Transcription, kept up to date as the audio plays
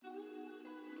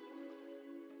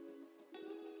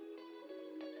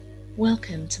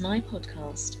Welcome to my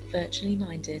podcast, Virtually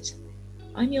Minded.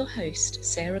 I'm your host,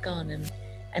 Sarah Garnham,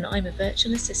 and I'm a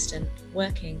virtual assistant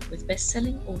working with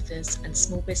best-selling authors and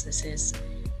small businesses,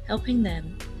 helping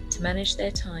them to manage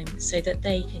their time so that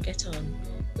they can get on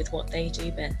with what they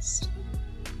do best.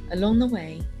 Along the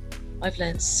way, I've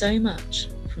learned so much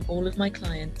from all of my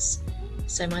clients,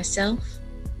 so myself,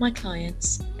 my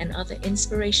clients, and other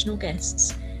inspirational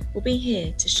guests will be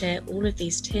here to share all of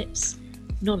these tips,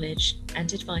 knowledge,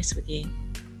 and advice with you.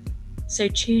 So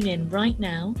tune in right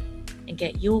now and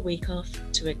get your week off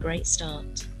to a great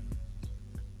start.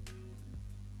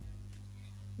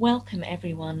 Welcome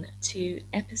everyone to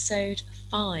episode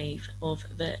 5 of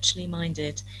Virtually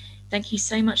Minded. Thank you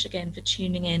so much again for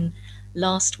tuning in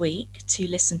last week to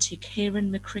listen to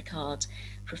Kieran McCrickard,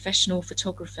 professional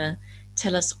photographer,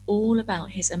 tell us all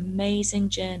about his amazing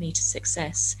journey to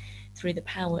success through the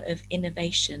power of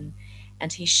innovation.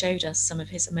 And he showed us some of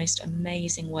his most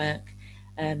amazing work.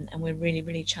 And we're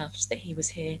really chuffed that he was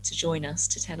here to join us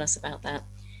to tell us about that.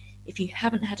 If you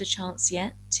haven't had a chance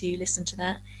yet to listen to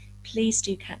that, please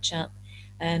do catch up.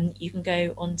 You can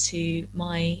go onto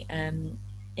my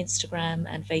Instagram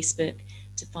and Facebook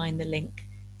to find the link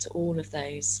to all of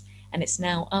those. And it's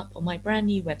now up on my brand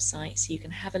new website, so you can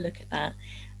have a look at that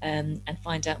and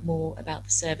find out more about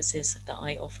the services that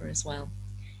I offer as well.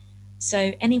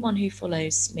 So anyone who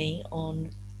follows me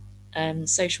on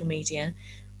social media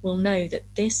will know that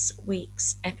this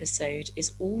week's episode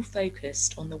is all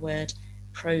focused on the word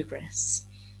progress.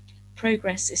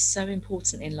 Progress is so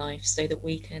important in life so that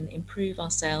we can improve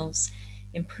ourselves,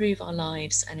 improve our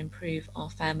lives, and improve our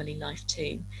family life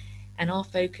too. And our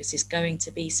focus is going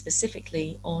to be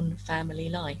specifically on family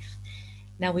life.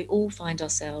 Now, we all find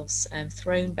ourselves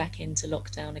thrown back into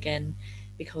lockdown again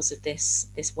because of this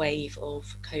wave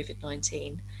of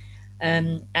COVID-19.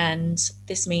 And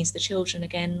this means the children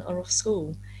again are off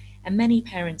school. And many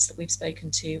parents that we've spoken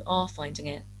to are finding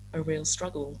it a real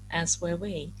struggle, as were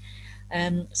we.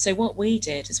 So what we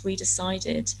did is we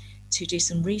decided to do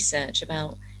some research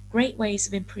about great ways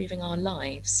of improving our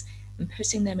lives and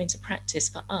putting them into practice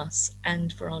for us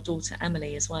and for our daughter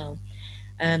Amelie as well,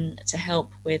 to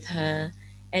help with her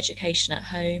education at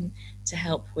home, to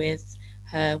help with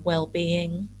her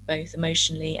well-being, both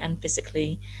emotionally and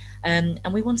physically. And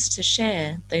we wanted to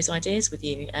share those ideas with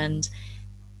you and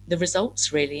the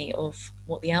results really of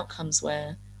what the outcomes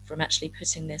were from actually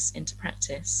putting this into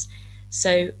practice.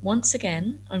 So once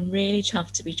again, I'm really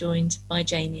chuffed to be joined by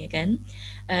Jamie again,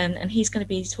 and he's going to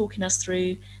be talking us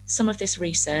through some of this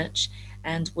research,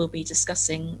 and we'll be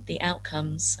discussing the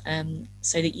outcomes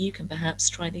so that you can perhaps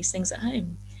try these things at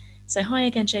home. So hi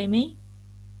again, Jamie.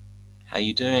 How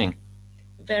you doing?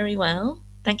 Very well.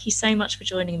 Thank you so much for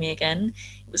joining me again.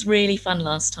 It was really fun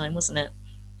last time, wasn't it?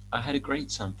 I had a great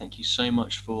time. Thank you so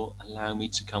much for allowing me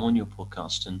to come on your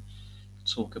podcast and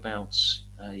talk about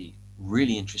a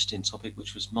really interesting topic,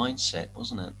 which was mindset,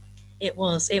 wasn't it? It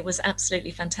was. It was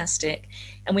absolutely fantastic.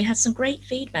 And we had some great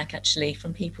feedback actually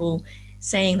from people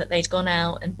saying that they'd gone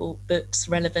out and bought books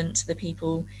relevant to the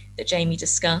people that Jamie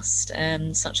discussed,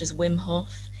 such as Wim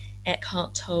Hof,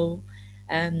 Eckhart Tolle,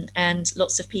 and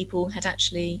lots of people had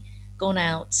actually gone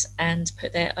out and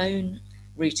put their own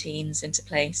routines into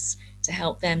place to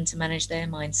help them to manage their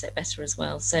mindset better as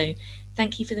well. So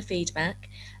thank you for the feedback.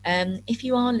 If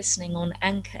you are listening on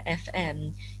Anchor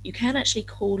FM, you can actually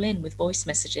call in with voice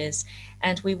messages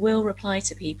and we will reply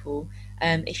to people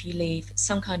if you leave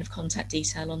some kind of contact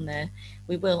detail on there.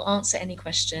 We will answer any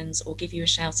questions or give you a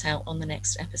shout out on the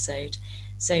next episode.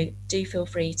 So do feel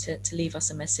free to leave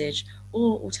us a message,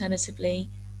 or alternatively,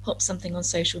 pop something on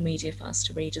social media for us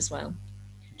to read as well.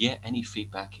 Yeah, any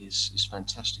feedback is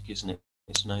fantastic, isn't it?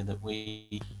 To know that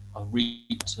we are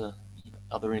reaching to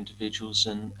other individuals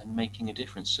and making a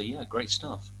difference. So yeah, great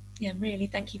stuff. Yeah, really,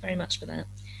 thank you very much for that.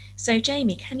 So,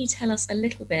 Jamie, can you tell us a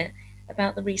little bit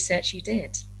about the research you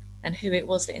did and who it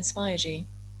was that inspired you?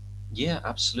 Yeah,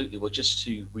 absolutely. Well, just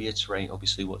to reiterate,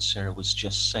 obviously, what Sarah was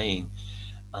just saying,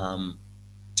 um,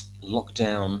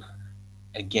 lockdown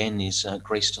again is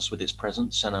graced us with its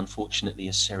presence, and unfortunately,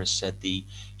 as Sarah said, the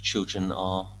children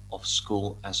are off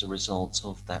school as a result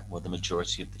of that. Well, the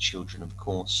majority of the children, of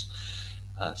course,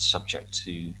 subject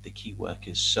to the key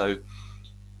workers. So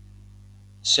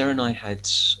Sarah and I had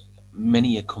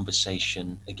many a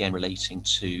conversation again relating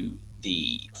to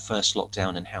the first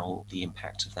lockdown and how the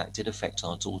impact of that did affect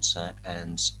our daughter,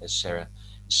 and as Sarah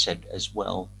said as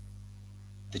well,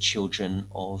 the children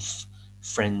of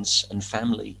friends and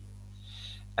family.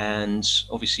 And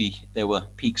obviously, there were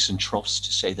peaks and troughs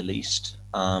to say the least.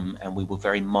 And we were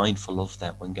very mindful of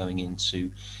that when going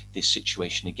into this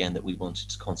situation again, that we wanted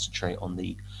to concentrate on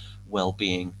the well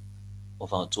being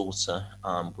of our daughter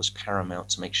was paramount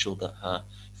to make sure that her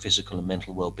physical and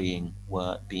mental well-being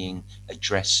were being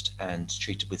addressed and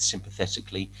treated with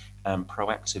sympathetically and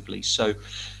proactively. So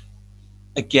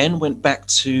again, went back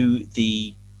to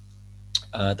the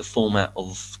format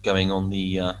of going on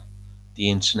the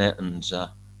internet and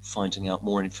finding out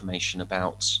more information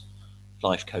about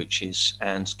life coaches,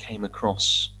 and came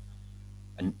across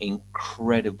an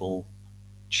incredible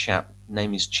chap.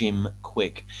 Name is Jim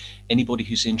Quick. Anybody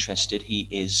who's interested, he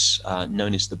is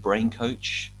known as the Brain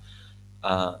Coach.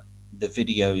 Uh, the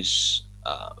videos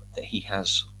that he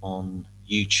has on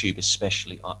YouTube,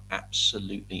 especially, are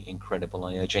absolutely incredible.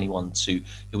 I urge anyone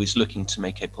who is looking to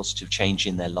make a positive change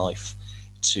in their life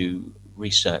to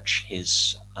research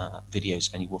his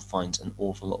videos, and you will find an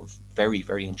awful lot of very,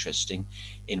 very interesting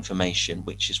information,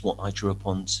 which is what I drew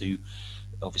upon to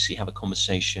obviously have a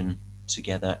conversation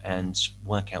together and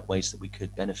work out ways that we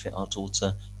could benefit our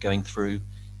daughter going through,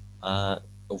 uh,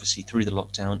 obviously through the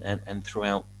lockdown and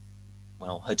throughout,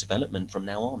 well, her development from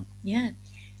now on. Yeah.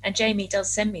 And Jamie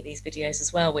does send me these videos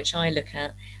as well, which I look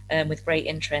at with great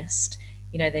interest.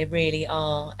 You know, they really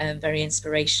are very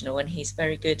inspirational, and he's a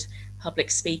very good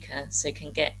public speaker, so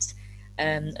can get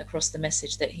across the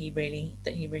message that he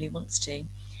really wants to.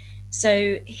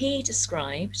 So he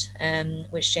described,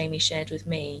 which Jamie shared with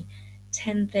me,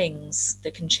 10 things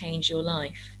that can change your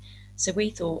life. So we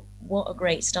thought, what a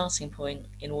great starting point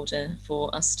in order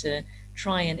for us to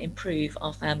try and improve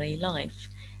our family life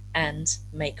and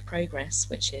make progress,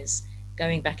 which is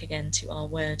going back again to our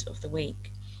word of the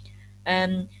week.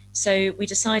 So we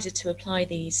decided to apply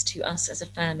these to us as a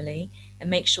family and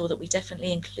make sure that we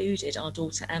definitely included our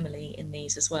daughter Emily in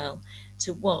these as well,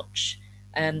 to watch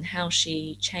how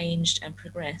she changed and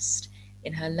progressed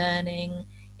in her learning,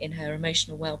 in her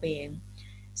emotional well-being.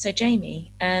 So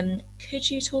Jamie, could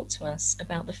you talk to us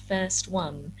about the first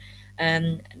one?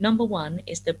 Number one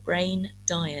is the brain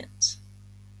diet.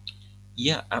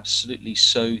 Yeah, absolutely.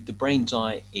 So the brain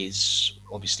diet is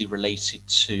obviously related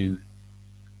to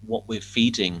what we're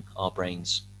feeding our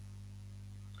brains.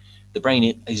 The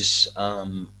brain is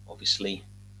obviously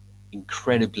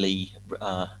incredibly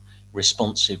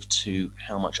responsive to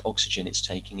how much oxygen it's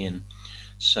taking in.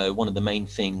 So, one of the main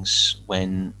things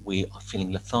when we are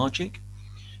feeling lethargic,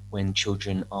 when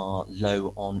children are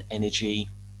low on energy,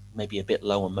 maybe a bit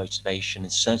low on motivation,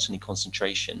 and certainly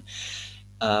concentration,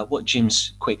 what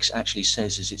Jim's Quicks actually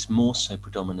says is it's more so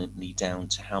predominantly down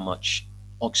to how much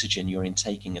oxygen you're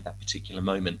intaking at that particular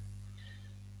moment.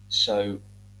 So,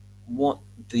 what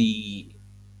the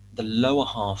the lower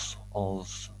half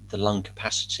of the lung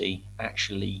capacity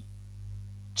actually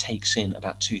takes in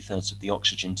about two-thirds of the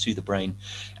oxygen to the brain.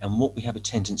 And what we have a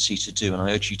tendency to do, and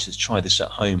I urge you to try this at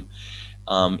home,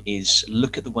 is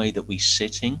look at the way that we're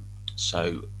sitting.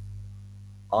 So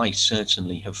I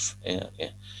certainly have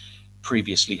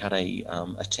previously had a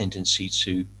tendency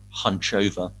to hunch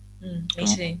over. Me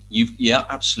too. Yeah, Yeah.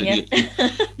 absolutely.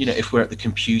 If we're at the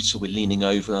computer, we're leaning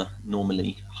over,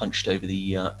 normally hunched over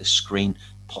the screen,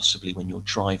 possibly when you're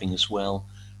driving as well.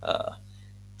 Uh,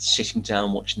 Sitting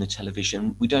down watching the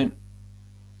television, we don't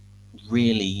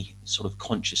really sort of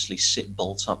consciously sit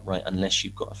bolt upright unless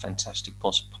you've got a fantastic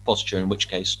posture, in which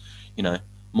case, you know,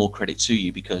 more credit to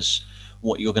you, because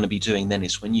what you're going to be doing then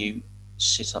is when you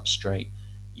sit up straight,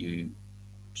 you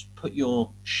put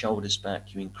your shoulders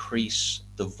back, you increase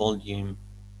the volume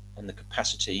and the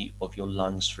capacity of your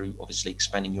lungs through obviously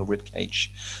expanding your rib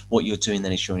cage. What you're doing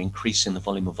then is you're increasing the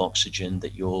volume of oxygen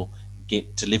that you're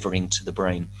delivering to the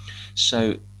brain.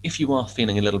 So if you are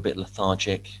feeling a little bit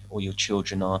lethargic, or your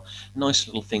children are, a nice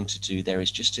little thing to do there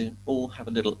is just to all have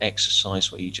a little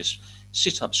exercise where you just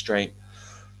sit up straight,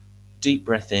 deep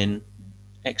breath in,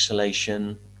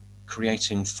 exhalation,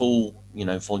 creating full,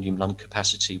 volume lung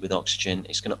capacity with oxygen.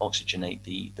 It's going to oxygenate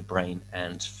the brain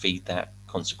and feed that.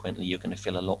 Consequently, you're going to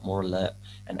feel a lot more alert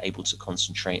and able to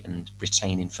concentrate and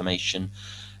retain information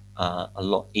a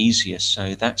lot easier.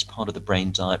 So that's part of the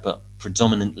brain diet, but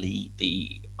predominantly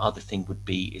the other thing would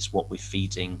be is what we're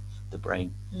feeding the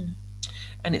brain. Mm.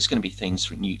 And it's going to be things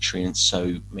for nutrients,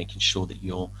 so making sure that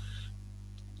you're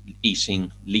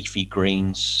eating leafy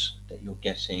greens, that you're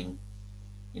getting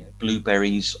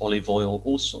blueberries, olive oil,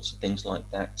 all sorts of things like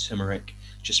that, turmeric,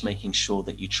 just making sure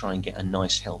that you try and get a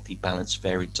nice, healthy, balanced,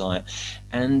 varied diet.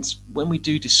 And when we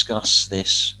do discuss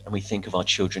this and we think of our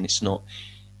children, it's not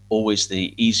always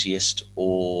the easiest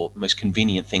or most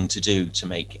convenient thing to do to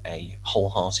make a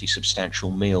wholehearted,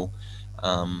 substantial meal.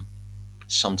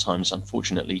 Sometimes,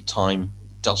 unfortunately, time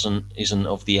isn't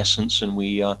of the essence, and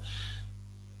we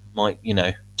might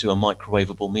do a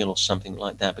microwavable meal or something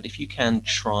like that. But if you can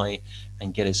try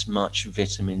and get as much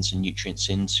vitamins and nutrients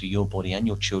into your body and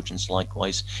your children's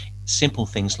likewise. Simple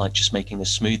things like just making a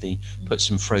smoothie, put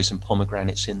some frozen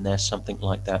pomegranates in there, something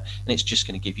like that, and it's just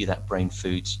going to give you that brain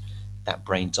food. That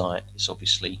brain diet is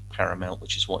obviously paramount,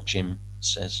 which is what Jim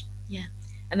says. Yeah,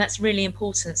 and that's really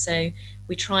important. So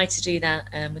we try to do that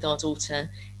with our daughter.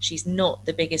 She's not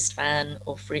the biggest fan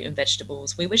of fruit and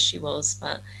vegetables. We wish she was,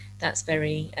 but that's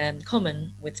very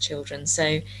common with children.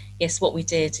 So yes, what we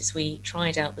did is we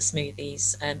tried out the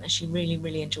smoothies, and she really,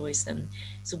 really enjoys them.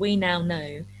 So we now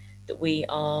know that we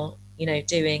are,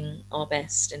 doing our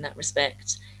best in that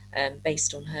respect,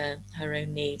 based on her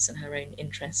own needs and her own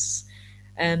interests.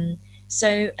 Um,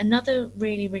 so another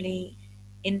really, really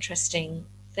interesting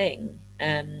thing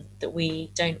that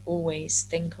we don't always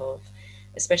think of,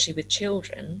 especially with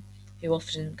children who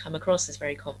often come across as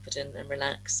very confident and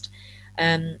relaxed,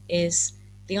 is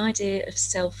the idea of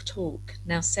self-talk.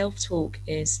 Now, self-talk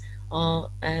is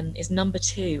number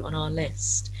two on our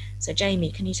list. So,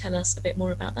 Jamie, can you tell us a bit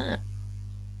more about that?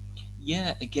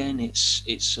 Yeah, again,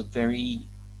 it's a very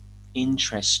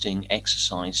interesting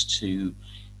exercise to,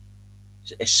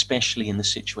 especially in the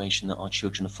situation that our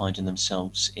children are finding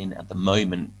themselves in at the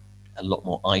moment, a lot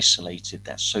more isolated.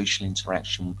 That social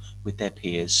interaction with their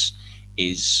peers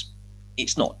is,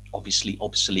 it's not obviously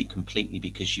obsolete completely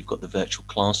because you've got the virtual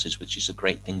classes, which is a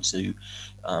great thing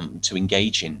to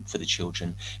engage in for the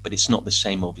children, but it's not the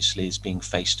same obviously as being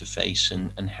face to face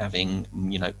and having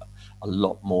a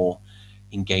lot more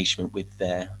engagement with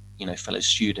their fellow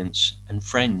students and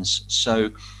friends.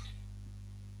 So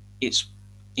it's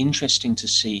interesting to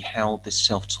see how the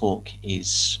self-talk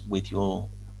is with your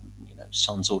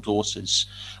sons or daughters.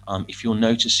 If you're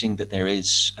noticing that there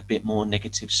is a bit more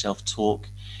negative self-talk,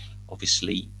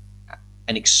 obviously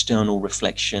an external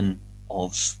reflection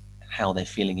of how they're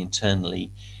feeling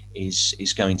internally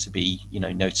is going to be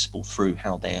noticeable through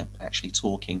how they're actually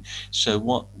talking. So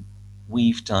what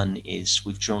we've done is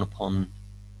we've drawn upon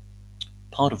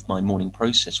part of my morning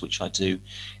process, which I do,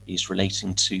 is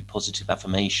relating to positive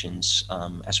affirmations.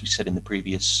 As we said in the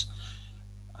previous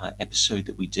episode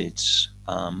that we did,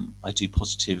 I do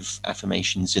positive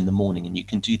affirmations in the morning, and you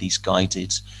can do these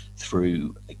guided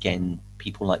through, again,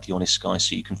 people like the Honest Guy,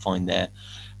 so you can find their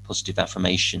positive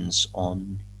affirmations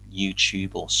on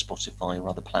YouTube or Spotify or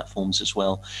other platforms as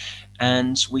well.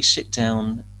 And we sit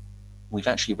down, we've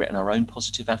actually written our own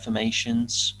positive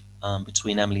affirmations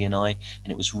between Emily and I,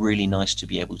 and it was really nice to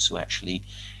be able to actually,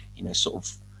 sort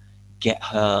of get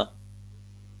her,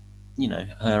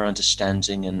 her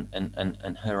understanding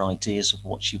and her ideas of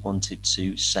what she wanted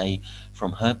to say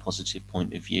from her positive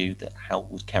point of view, that how it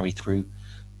would carry through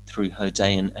her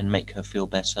day and make her feel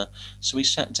better. So we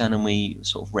sat down and we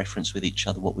sort of referenced with each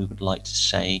other what we would like to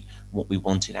say, what we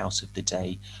wanted out of the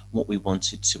day, what we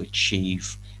wanted to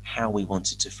achieve, how we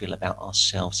wanted to feel about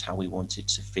ourselves, how we wanted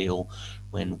to feel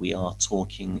when we are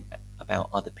talking about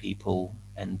other people,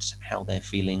 and how their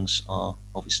feelings are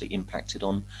obviously impacted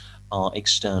on our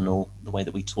external, the way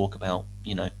that we talk about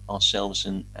ourselves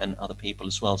and other people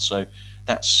as well. So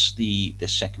that's the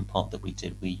second part that we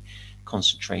did. We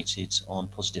concentrated on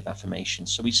positive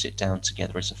affirmations. So we sit down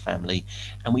together as a family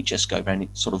and we just go around it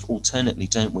sort of alternately,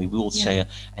 don't we? We all Yeah. say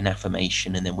an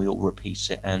affirmation and then we all repeat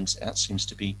it, and that seems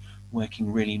to be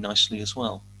working really nicely as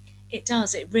well. It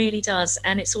does, it really does.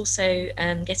 And it's also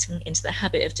getting into the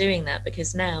habit of doing that,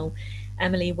 because now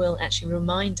Emily will actually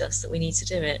remind us that we need to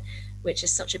do it, which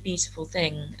is such a beautiful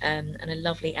thing, and a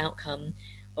lovely outcome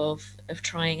of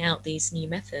trying out these new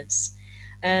methods.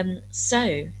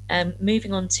 So,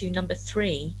 moving on to number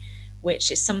three,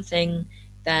 which is something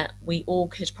that we all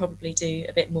could probably do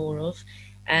a bit more of.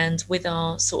 And with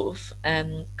our sort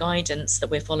of guidance that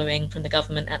we're following from the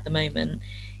government at the moment,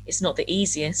 it's not the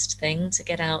easiest thing to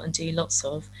get out and do lots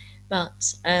of,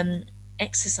 but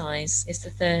exercise is the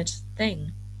third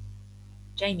thing.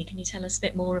 Jamie, can you tell us a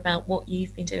bit more about what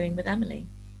you've been doing with Emily?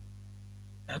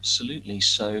 Absolutely.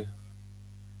 So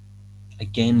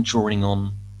again, drawing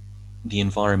on the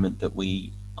environment that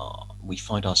we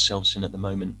find ourselves in at the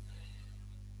moment,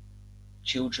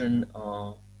 children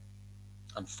are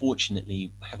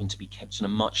unfortunately having to be kept in a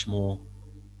much more,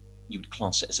 you would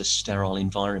class it as a sterile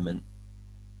environment.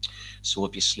 So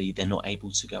obviously they're not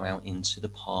able to go out into the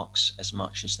parks as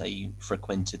much as they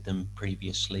frequented them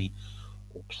previously,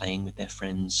 or playing with their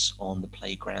friends on the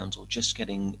playground, or just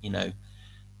getting,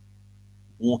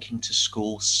 walking to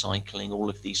school, cycling. All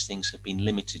of these things have been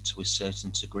limited to a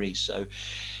certain degree. So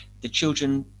the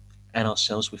children and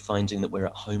ourselves, we're finding that we're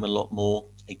at home a lot more.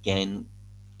 Again,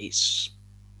 it's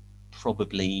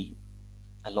probably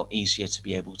a lot easier to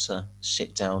be able to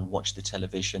sit down, watch the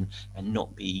television, and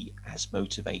not be as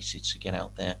motivated to get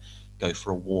out there, go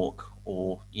for a walk,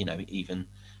 or even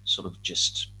sort of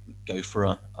just go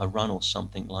for a run or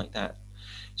something like that.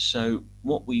 So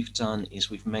what we've done is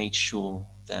we've made sure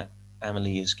that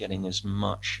Amelie is getting as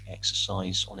much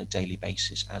exercise on a daily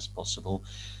basis as possible.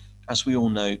 As we all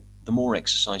know, the more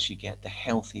exercise you get, the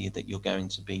healthier that you're going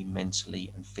to be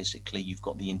mentally and physically. You've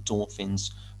got the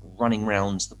endorphins running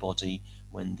around the body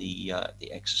when the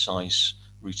exercise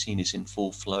routine is in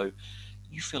full flow.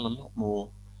 You feel a lot more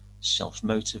self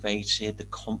motivated. The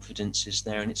confidence is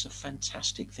there, and it's a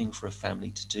fantastic thing for a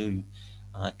family to do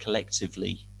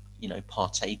collectively.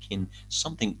 Partake in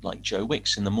something like Joe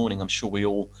Wicks in the morning. I'm sure we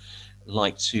all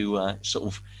like to sort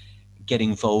of get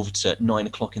involved at 9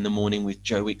 o'clock in the morning with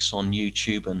Joe Wicks on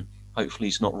YouTube, and hopefully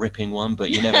he's not ripping one,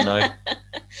 but you never know.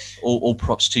 All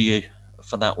props to you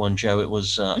for that one, Joe. It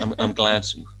was. I'm glad.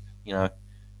 You know,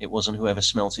 it wasn't whoever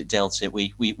smelt it dealt it.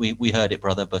 We heard it,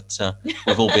 brother, but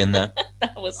we've all been there.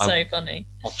 That was I, so funny.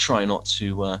 I'll try not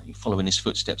to follow in his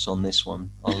footsteps on this one.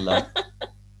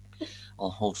 I'll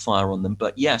hold fire on them.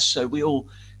 But yeah, so we all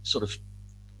sort of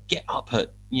get up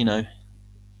at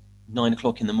 9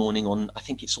 o'clock in the morning on, I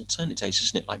think it's alternate days,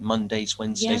 isn't it? Like Mondays,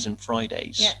 Wednesdays, and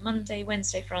Fridays. Yeah, Monday,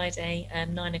 Wednesday, Friday,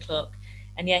 9 o'clock.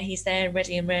 And yeah, he's there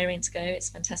ready and raring to go. It's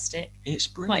fantastic. It's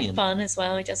Quite brilliant. fun as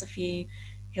well. He does a few,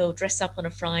 he'll dress up on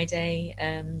a Friday,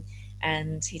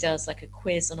 and he does like a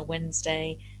quiz on a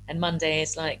Wednesday. And Monday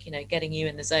is like, getting you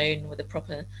in the zone with a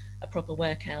proper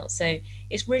workout. So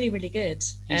it's really, really good.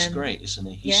 He's great, isn't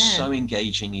he? He's Yeah. so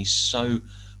engaging. He's so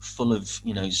full of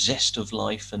zest of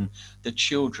life, and the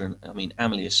children. I mean,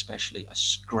 Emily especially, I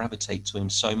gravitate to him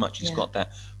so much. He's Yeah. got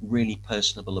that really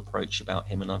personable approach about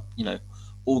him, and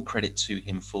all credit to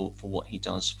him for what he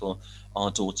does for our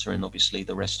daughter, and obviously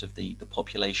the rest of the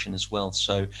population as well.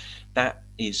 So that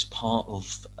is part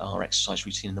of our exercise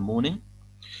routine in the morning.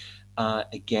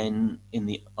 Again, in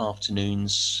the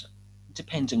afternoons,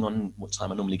 depending on what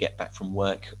time I normally get back from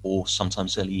work, or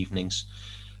sometimes early evenings,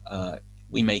 uh,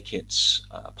 we make it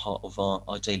part of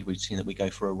our daily routine that we go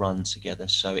for a run together.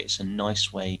 So it's a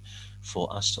nice way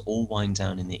for us to all wind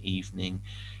down in the evening.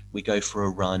 We go for a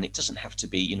run. It doesn't have to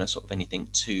be, sort of anything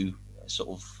too sort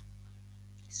of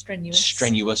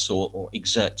strenuous or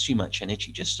exert too much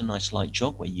energy. Just a nice light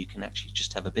jog where you can actually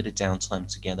just have a bit of downtime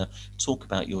together, talk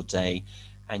about your day,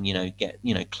 and get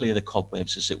clear the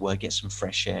cobwebs, as it were, get some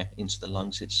fresh air into the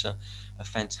lungs. It's a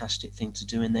fantastic thing to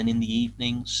do. And then in the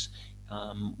evenings,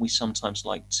 we sometimes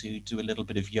like to do a little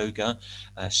bit of yoga.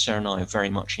 Sarah and I are very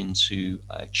much into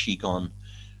qigong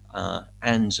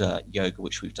and yoga,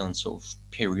 which we've done sort of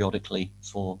periodically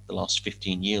for the last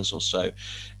 15 years or so.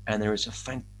 And there is a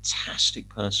fantastic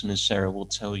person, as Sarah will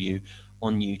tell you,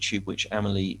 on YouTube, which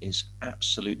Amelie is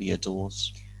absolutely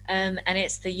adores. And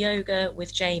it's the Yoga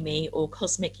with Jamie, or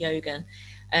Cosmic Yoga.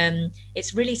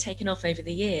 It's really taken off over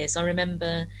the years. I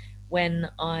remember when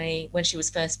she was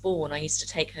first born, I used to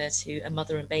take her to a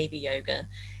mother and baby yoga,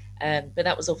 but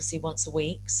that was obviously once a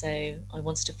week. So I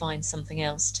wanted to find something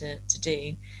else to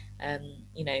do, um,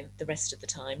 the rest of the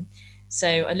time. So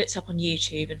I looked up on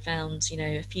YouTube and found,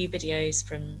 a few videos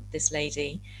from this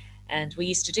lady, and we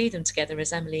used to do them together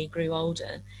as Emily grew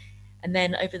older. And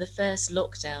then over the first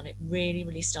lockdown, it really,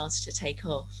 really started to take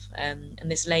off. And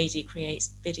this lady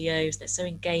creates videos, they're so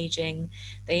engaging.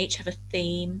 They each have a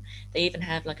theme. They even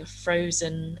have like a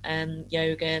frozen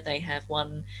yoga. They have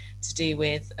one to do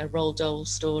with a Roald Dahl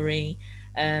story.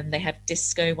 They have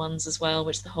disco ones as well,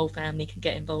 which the whole family can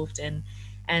get involved in.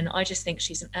 And I just think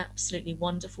she's an absolutely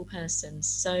wonderful person,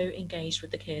 so engaged with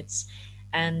the kids.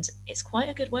 And it's quite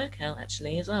a good workout,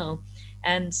 actually, as well,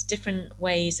 and different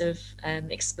ways of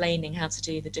explaining how to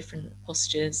do the different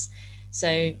postures.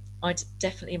 So I'd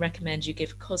definitely recommend you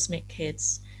give Cosmic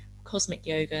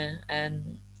Yoga,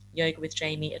 Yoga with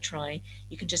Jamie, a try.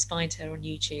 You can just find her on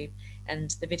YouTube,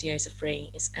 and the videos are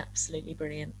free. It's absolutely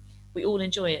brilliant. We all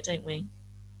enjoy it, don't we?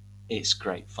 It's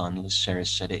great fun, as Sarah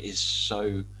said. It's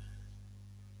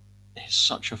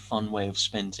such a fun way of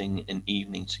spending an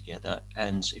evening together.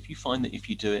 And if you find that if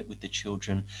you do it with the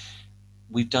children,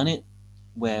 we've done it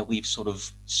where we've sort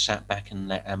of sat back and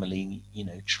let Emily,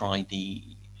 try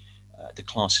the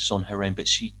classes on her own. But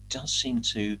she does seem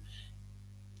to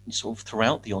sort of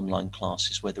throughout the online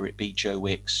classes, whether it be Joe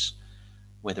Wicks,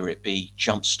 whether it be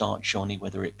Jumpstart Johnny,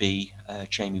 whether it be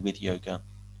Jamie with yoga,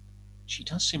 she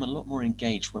does seem a lot more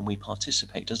engaged when we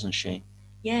participate, doesn't she?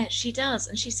 Yeah, she does,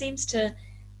 and she seems to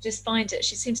just find it.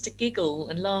 She seems to giggle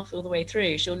and laugh all the way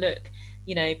through. She'll look,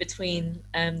 between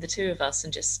the two of us,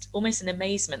 and just almost in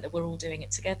amazement that we're all doing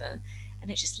it together,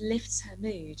 and it just lifts her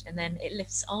mood, and then it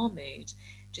lifts our mood,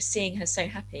 just seeing her so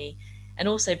happy, and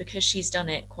also because she's done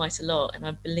it quite a lot, and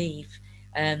I believe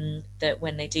that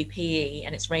when they do PE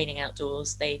and it's raining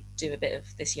outdoors, they do a bit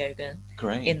of this yoga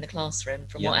Great. in the classroom,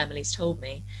 from Yeah. what Emily's told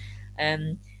me.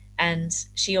 Um, and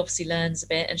she obviously learns a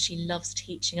bit, and she loves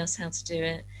teaching us how to do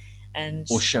it. And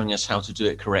Or showing us how to do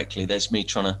it correctly. There's me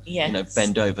trying to, yes,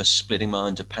 bend over, splitting my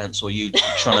underpants, or you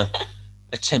trying to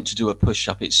attempt to do a push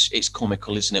up. It's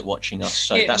comical, isn't it, watching us?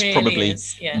 So it that's really probably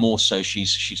is. Yeah. more so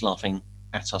she's laughing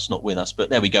at us, not with us. But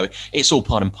there we go. It's all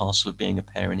part and parcel of being a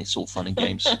parent. It's all fun and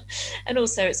games. And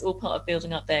also, it's all part of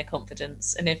building up their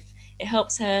confidence. And if it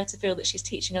helps her to feel that she's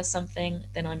teaching us something,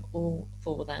 then I'm all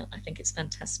for that. I think it's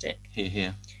fantastic. Here,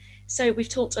 here. So, we've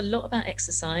talked a lot about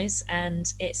exercise,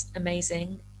 and it's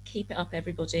amazing. Keep it up,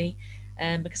 everybody,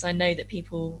 because I know that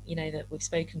people, that we've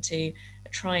spoken to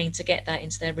are trying to get that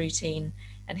into their routine.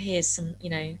 And here's some,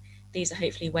 these are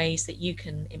hopefully ways that you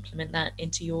can implement that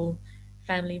into your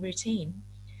family routine.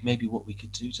 Maybe what we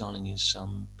could do, darling, is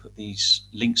put these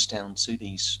links down to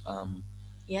these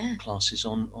Yeah. classes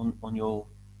on your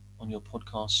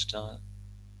podcast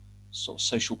sort of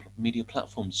social media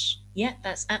platforms. Yeah,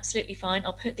 that's absolutely fine.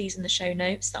 I'll put these in the show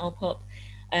notes that I'll pop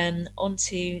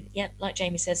onto, yeah, like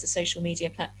Jamie says, the social media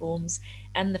platforms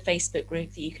and the Facebook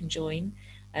group that you can join,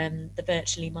 the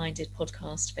Virtually Minded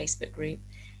Podcast Facebook group.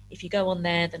 If you go on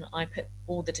there, then I put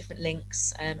all the different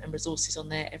links and resources on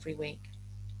there every week.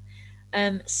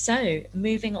 So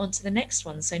moving on to the next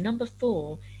one. So number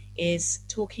 4 is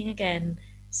talking again,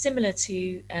 similar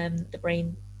to the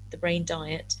brain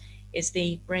diet, is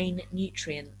the brain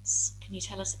nutrients. Can you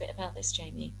tell us a bit about this,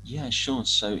 Jamie? Yeah, sure.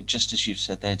 So just as you've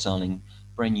said there, darling,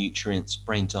 brain nutrients,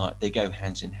 brain diet, they go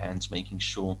hand in hand, making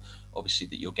sure obviously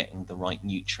that you're getting the right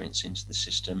nutrients into the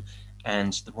system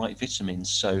and the right vitamins.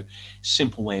 So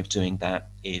simple way of doing that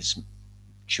is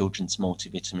children's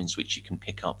multivitamins, which you can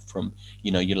pick up from,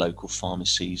 your local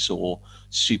pharmacies or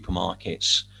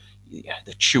supermarkets. Yeah,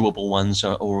 the chewable ones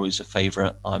are always a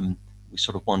favorite.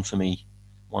 Sort of one for me,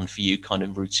 one for you kind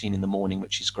of routine in the morning,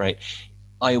 which is great.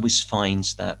 I always find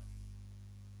that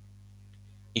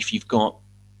if you've got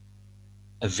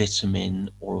a vitamin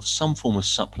or some form of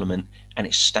supplement and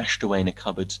it's stashed away in a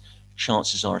cupboard,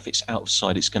 chances are if it's out of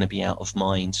sight, it's going to be out of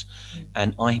mind. Mm.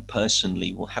 And I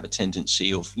personally will have a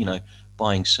tendency of,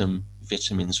 buying some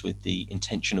vitamins with the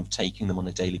intention of taking them on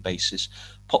a daily basis,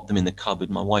 pop them in the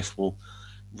cupboard. My wife will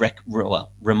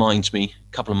remind me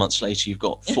a couple of months later, you've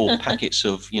got 4 packets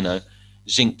of,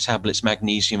 zinc tablets,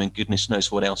 magnesium, and goodness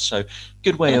knows what else. So,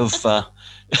 good way of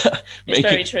It's make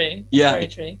very it. true. It's Yeah, very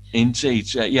true.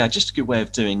 indeed. Yeah, just a good way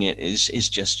of doing it is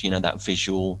just that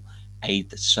visual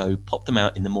aid. So pop them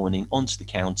out in the morning onto the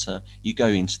counter. You go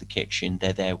into the kitchen;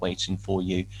 they're there waiting for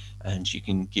you, and you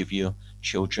can give your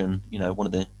children, one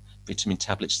of the vitamin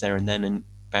tablets there and then, and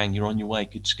bang, you're on your way,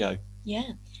 good to go.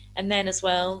 Yeah. And then as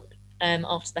well,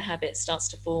 after the habit starts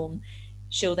to form,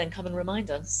 she'll then come and remind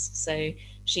us. So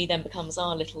she then becomes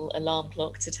our little alarm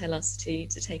clock to tell us to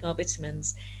take our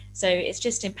vitamins. So it's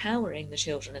just empowering the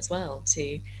children as well,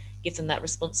 to give them that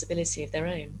responsibility of their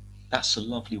own. That's a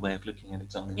lovely way of looking at it,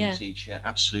 darling. Yeah. Indeed, yeah,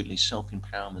 absolutely. Self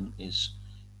empowerment is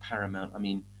paramount. I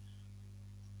mean,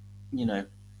 you know,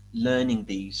 learning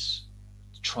these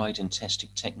tried and tested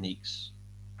techniques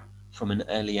from an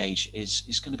early age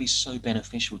is going to be so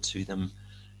beneficial to them.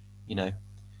 You know,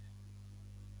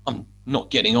 I'm not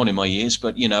getting on in my years,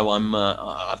 but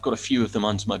I've got a few of them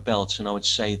under my belt, and I would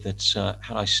say that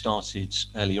had I started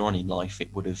earlier on in life,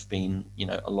 it would have been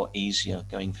a lot easier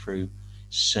going through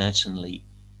certainly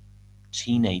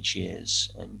teenage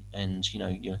years and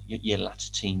your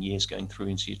latter teen years going through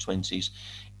into your 20s.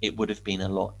 It would have been a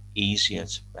lot easier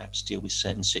to perhaps deal with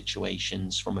certain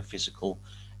situations from a physical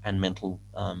and mental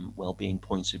well-being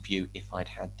point of view if I'd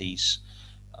had these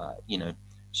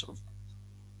sort of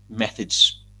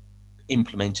methods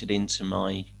implemented into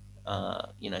my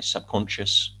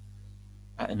subconscious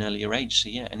at an earlier age. So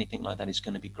yeah, anything like that is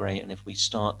going to be great, and if we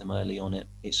start them early on,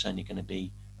 it's only going to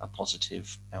be a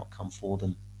positive outcome for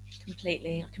them.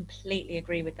 Completely, I completely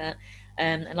agree with that.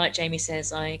 And like Jamie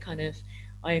says, I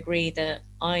agree that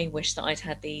I wish that I'd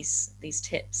had these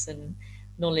tips and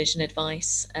knowledge and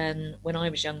advice when I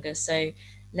was younger. So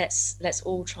let's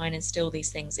all try and instill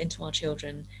these things into our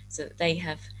children so that they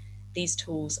have these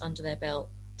tools under their belt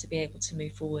to be able to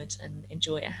move forward and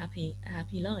enjoy a happy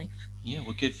life. Yeah,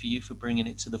 well, good for you for bringing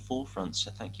it to the forefront.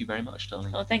 So thank you very much,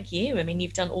 darling. Oh, thank you. I mean,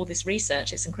 you've done all this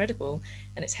research. It's incredible,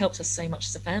 and it's helped us so much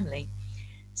as a family.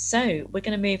 So we're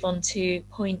going to move on to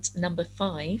point number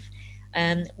 5,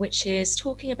 which is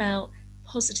talking about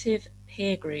positive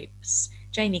peer groups.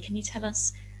 Jamie, can you tell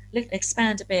us,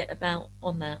 expand a bit about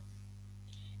on that?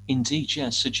 Indeed, yeah.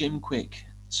 So Jim Quick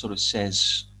sort of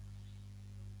says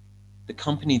the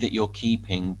company that you're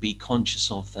keeping, be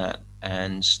conscious of that.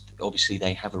 and obviously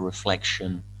they have a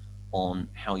reflection on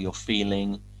how you're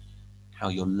feeling, how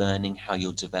you're learning, how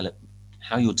you're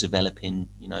developing,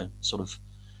 sort of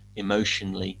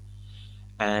emotionally.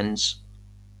 And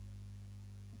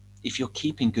if you're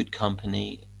keeping good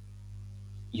company,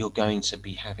 you're going to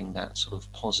be having that sort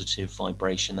of positive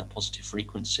vibration, that positive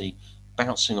frequency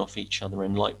bouncing off each other,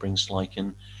 and like brings like.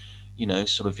 And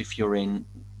sort of, if you're in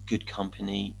good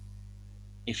company,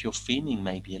 if you're feeling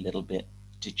maybe a little bit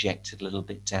dejected, a little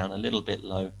bit down, a little bit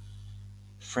low,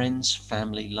 friends,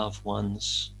 family, loved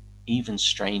ones, even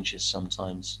strangers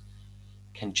sometimes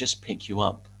can just pick you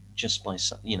up just by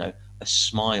a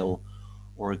smile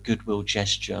or a goodwill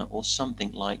gesture or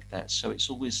something like that. So it's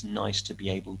always nice to be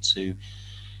able to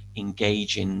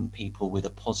engage in people with a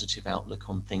positive outlook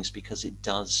on things, because it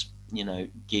does,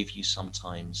 give you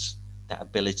sometimes that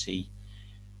ability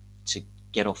to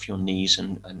get off your knees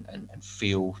and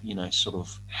feel, sort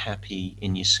of happy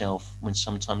in yourself, when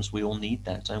sometimes we all need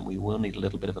that, don't we? We all need a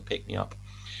little bit of a pick me up.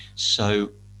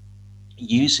 So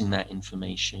using that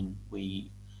information,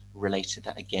 we related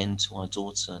that again to our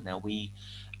daughter. Now we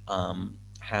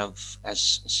have,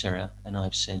 as Sarah and I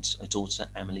have said, a daughter,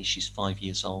 Emily. She's 5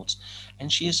 years old, and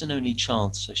she is an only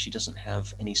child, so she doesn't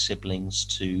have any siblings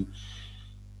to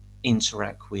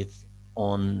interact with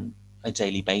on a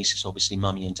daily basis. Obviously,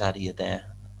 mummy and daddy are there,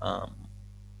 um,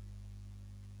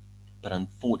 but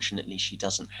unfortunately, she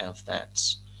doesn't have that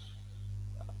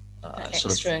That sort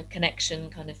of. extra connection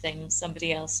kind of thing,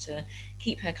 somebody else to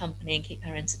keep her company and keep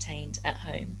her entertained at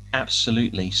home.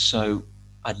 Absolutely. So,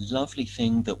 a lovely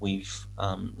thing that we've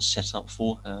set up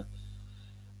for her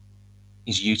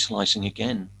is utilizing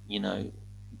again,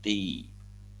 the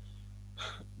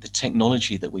the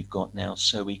technology that we've got now,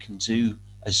 so we can do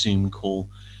a Zoom call,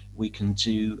 we can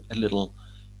do a little,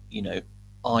 you know,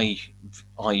 I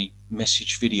I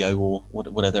message video, or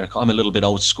whatever. I'm a little bit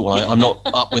old school. I'm not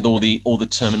up with all the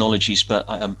terminologies, but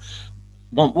I am.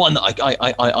 One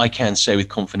that I can say with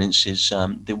confidence is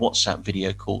the WhatsApp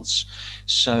video calls.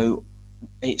 So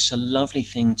it's a lovely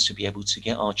thing to be able to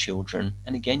get our children,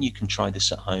 and again, you can try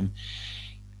this at home,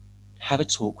 have a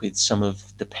talk with some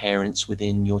of the parents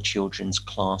within your children's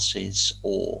classes,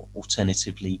 or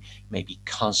alternatively, maybe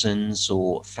cousins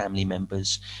or family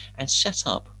members, and set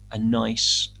up a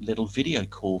nice little video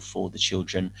call for the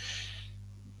children.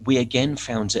 We again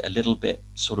found it a little bit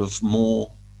sort of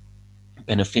more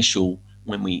beneficial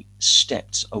when we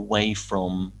stepped away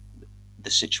from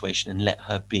the situation and let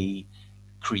her be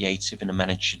creative and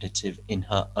imaginative in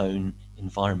her own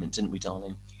environment, didn't we,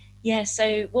 darling? Yeah,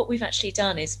 so what we've actually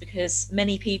done is, because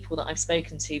many people that I've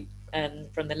spoken to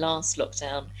from the last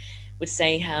lockdown would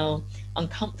say how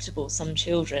uncomfortable some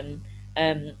children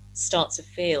start to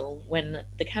feel when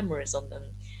the camera is on them.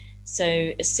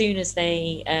 So as soon as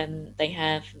they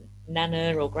have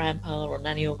nana or grandpa or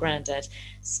nanny or granddad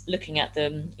looking at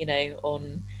them,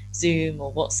 on Zoom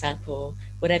or WhatsApp or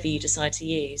whatever you decide to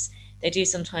use, they do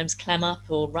sometimes clam up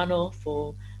or run off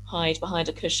or hide behind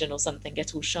a cushion or something,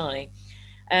 get all shy.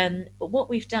 But what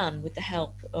we've done with the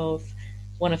help of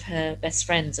one of her best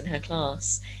friends in her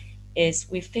class is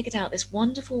we've figured out this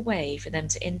wonderful way for them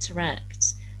to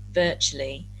interact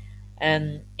virtually.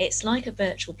 It's like a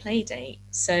virtual play date.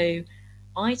 So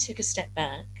I took a step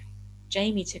back,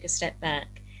 Jamie took a step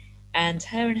back, and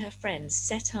her and her friends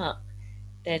set up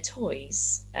their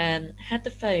toys, had the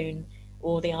phone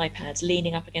or the iPad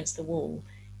leaning up against the wall,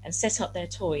 and set up their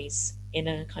toys in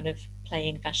a kind of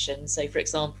playing fashion. So, for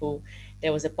example,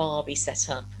 there was a Barbie set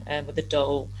up with a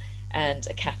doll and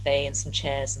a cafe and some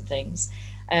chairs and things.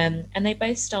 And they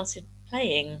both started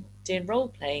playing, doing role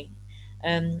play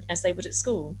as they would at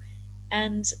school.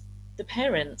 And the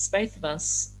parents, both of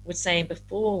us, were saying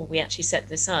before we actually set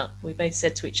this up, we both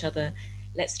said to each other,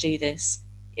 let's do this.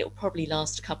 It will probably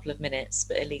last a couple of minutes,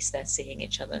 but at least they're seeing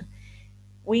each other.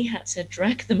 We had to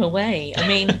drag them away. I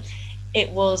mean,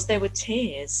 there were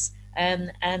tears.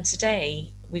 And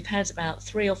today we've had about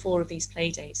 3 or 4 of these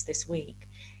play dates this week.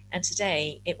 And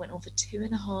today it went on for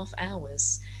 2.5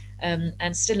 hours.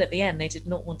 And still at the end, they did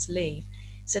not want to leave.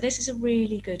 So this is a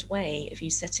really good way of you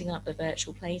setting up a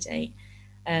virtual play date.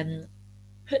 Um,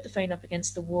 Put the phone up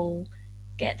against the wall,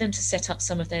 get them to set up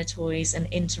some of their toys and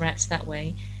interact that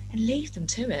way, and leave them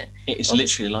to it. It is Obviously,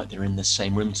 literally like they're in the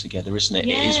same room together, isn't it?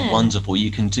 It is yeah. wonderful. You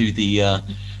can do the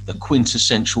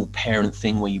quintessential parent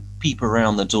thing where you peep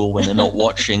around the door when they're not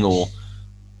watching, or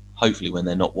hopefully when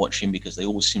they're not watching, because they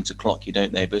always seem to clock you,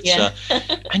 don't they? But Yeah.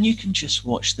 and you can just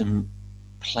watch them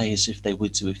play as if they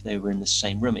would do if they were in the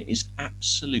same room. It is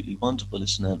absolutely wonderful,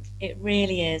 isn't it? It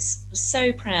really is. I'm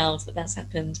so proud that that's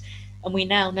happened. And we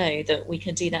now know that we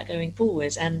can do that going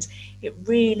forward. And it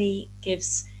really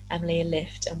gives Emily a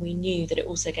lift, and we knew that it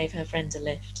also gave her friend a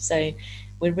lift. So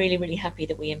we're really, really happy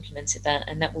that we implemented that,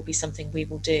 and that will be something we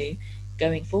will do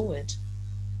going forward.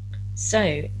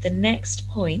 So the next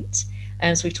point,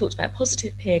 as we've talked about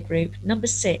positive peer group, number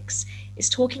 6 is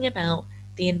talking about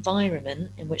the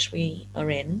environment in which we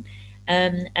are in,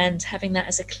 and having that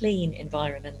as a clean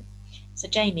environment. So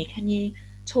Jamie, can you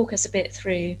talk us a bit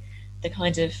through the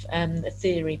kind of the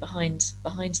theory behind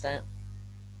that?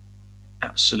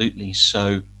 Absolutely.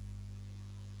 So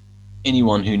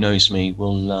anyone who knows me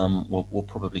will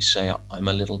probably say I'm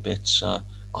a little bit.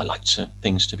 I like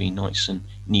things to be nice and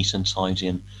neat and tidy,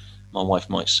 and my wife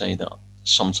might say that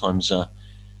sometimes I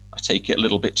take it a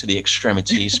little bit to the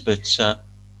extremities, but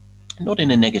not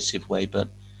in a negative way. But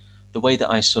the way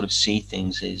that I sort of see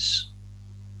things is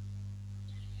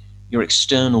your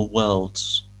external world,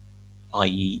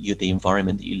 i.e., the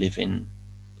environment that you live in,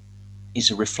 is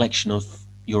a reflection of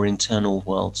your internal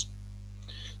world.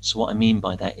 So what I mean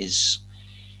by that is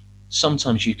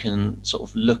sometimes you can sort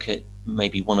of look at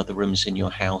maybe one of the rooms in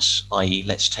your house, i.e.,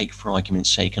 let's take for argument's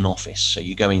sake an office. So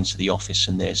you go into the office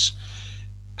and there's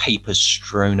papers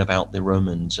strewn about the room,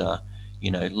 and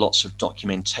lots of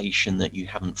documentation that you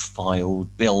haven't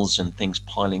filed, bills and things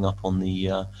piling up on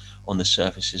the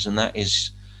surfaces, and that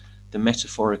is the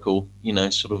metaphorical,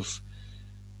 sort of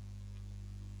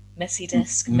Messy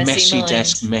desk, messy messy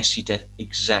desk, mind. messy desk.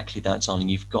 Exactly that, darling.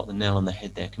 You've got the nail on the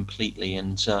head there completely.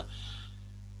 And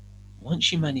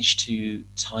once you manage to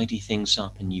tidy things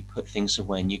up and you put things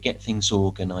away and you get things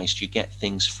organized, you get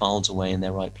things filed away in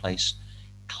their right place,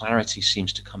 clarity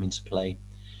seems to come into play.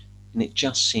 And it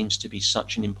just seems to be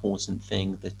such an important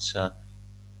thing that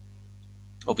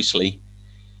obviously,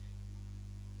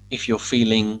 if you're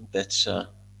feeling that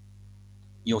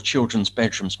your children's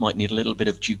bedrooms might need a little bit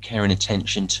of due care and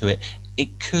attention to it,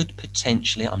 it could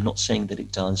potentially, I'm not saying that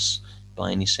it does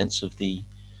by any sense of the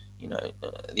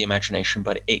imagination,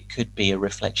 but it could be a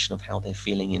reflection of how they're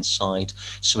feeling inside.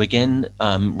 So again,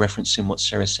 referencing what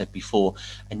Sarah said before,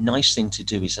 a nice thing to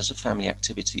do is, as a family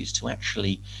activity, is to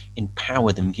actually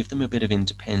empower them, give them a bit of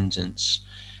independence,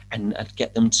 and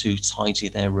get them to tidy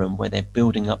their room, where they're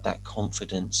building up that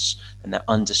confidence and that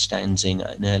understanding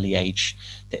at an early age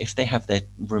that if they have their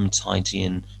room tidy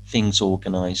and things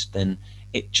organized, then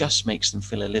it just makes them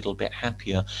feel a little bit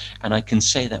happier. And I can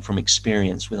say that from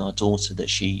experience with our daughter, that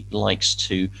she likes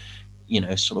to,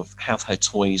 sort of have her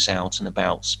toys out and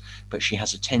about, but she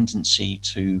has a tendency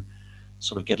to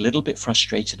sort of get a little bit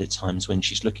frustrated at times when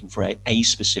she's looking for a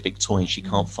specific toy and she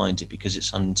can't find it because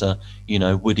it's under,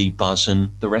 Woody, Buzz,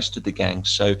 and the rest of the gang.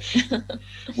 So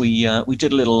we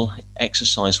did a little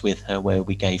exercise with her where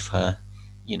we gave her,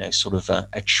 sort of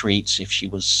a treat if she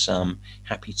was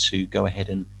happy to go ahead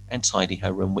and tidy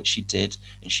her room, which she did,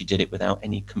 and she did it without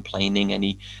any complaining,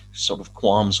 any sort of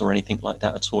qualms or anything like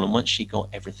that at all. And once she got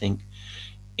everything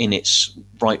in its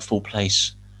rightful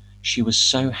place, she was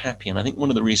so happy. And I think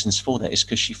one of the reasons for that is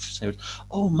because she said,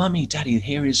 "Oh, mummy, daddy,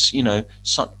 here is,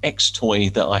 some X toy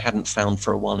that I hadn't found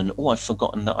for a while. And oh, I've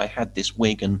forgotten that I had this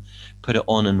wig," and put it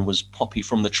on and was Poppy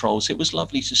from the Trolls. It was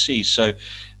lovely to see. So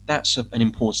that's an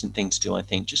important thing to do, I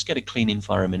think. Just get a clean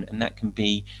environment. And that can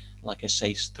be, like I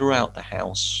say, throughout the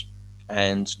house.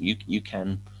 And you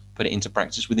can put it into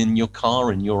practice within your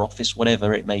car and your office,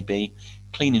 whatever it may be.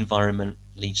 Clean environment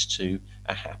leads to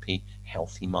a happy,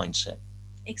 healthy mindset.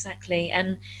 Exactly.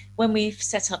 And when we've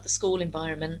set up the school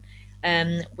environment,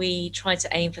 we try to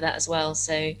aim for that as well.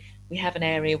 So we have an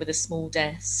area with a small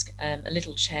desk, a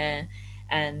little chair,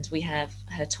 and we have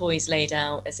her toys laid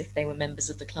out as if they were members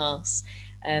of the class,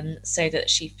 so that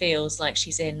she feels like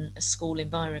she's in a school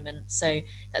environment. So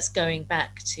that's going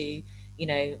back to,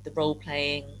 the role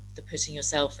playing, the putting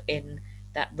yourself in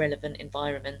that relevant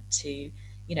environment to,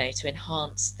 to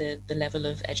enhance the level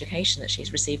of education that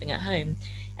she's receiving at home.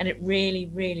 And it really,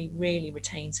 really, really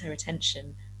retains her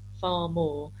attention far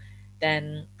more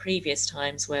than previous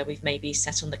times where we've maybe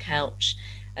sat on the couch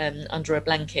under a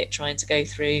blanket trying to go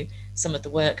through some of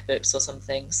the workbooks or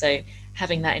something. So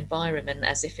having that environment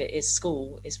as if it is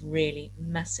school is really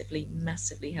massively,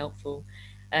 massively helpful.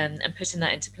 And putting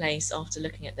that into place after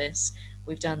looking at this,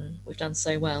 we've done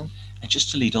so well. And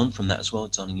just to lead on from that as well,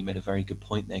 darling, you made a very good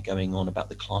point there going on about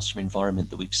the classroom environment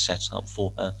that we've set up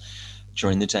for her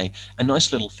during the day. A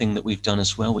nice little thing that we've done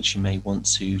as well, which you may want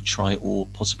to try or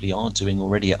possibly are doing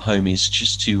already at home, is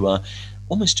just to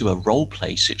almost do a role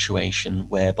play situation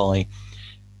whereby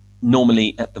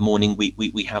normally at the morning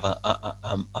we have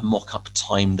a mock-up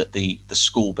time that the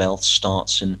school bell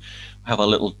starts, and have a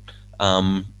little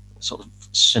sort of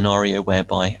scenario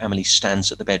whereby Emily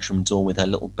stands at the bedroom door with her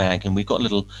little bag, and we've got a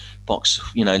little box,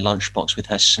 lunch box with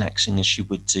her snacks in, as she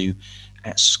would do.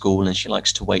 at school, and she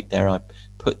likes to wait there. I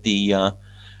put the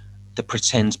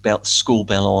pretend bell, school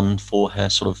bell on for her.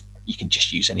 Sort of, you can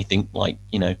just use anything like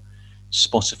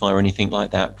Spotify or anything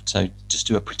like that. So just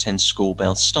do a pretend school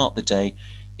bell, start the day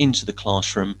into the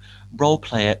classroom, role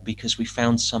play it, because we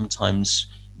found sometimes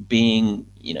being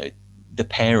the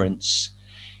parents,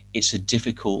 it's a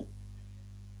difficult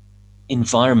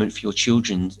environment for your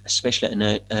children, especially at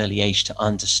an early age, to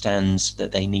understand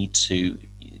that they need to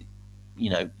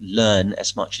learn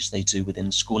as much as they do within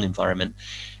the school environment.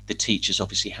 The teachers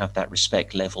obviously have that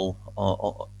respect level,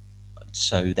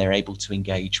 so they're able to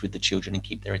engage with the children and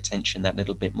keep their attention that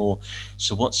little bit more.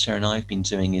 So what Sarah and I have been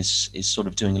doing is sort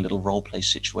of doing a little role play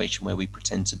situation where we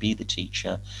pretend to be the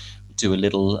teacher, do a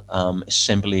little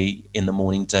assembly in the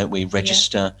morning, don't we?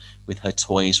 Register with her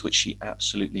toys, which she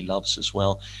absolutely loves as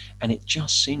well. And it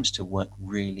just seems to work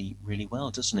really, really well,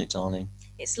 doesn't it, darling?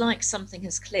 It's like something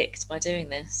has clicked by doing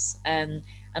this, and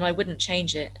I wouldn't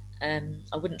change it.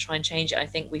 I wouldn't try and change it. I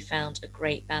think we found a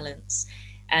great balance,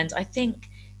 and I think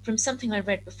from something I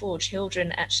read before,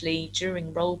 children actually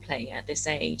during role play at this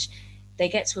age, they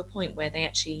get to a point where they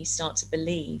actually start to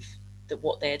believe that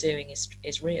what they're doing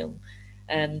is real.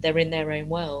 They're in their own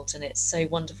world, and it's so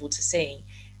wonderful to see.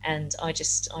 And I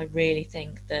really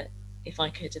think that if I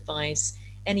could advise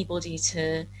anybody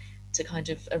to kind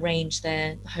of arrange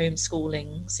their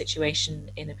homeschooling situation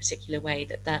in a particular way,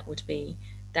 that would be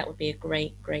a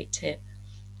great tip.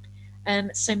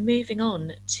 So moving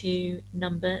on to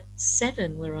number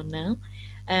 7, we're on now,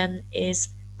 is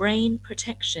brain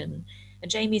protection.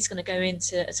 And Jamie's going to go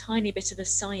into a tiny bit of a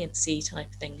sciencey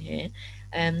type thing here.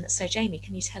 So Jamie,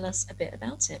 can you tell us a bit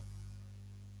about it?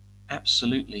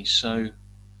 Absolutely. So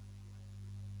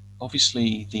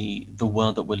obviously the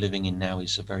world that we're living in now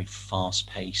is a very fast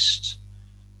paced,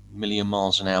 million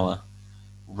miles an hour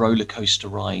roller coaster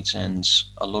rides, and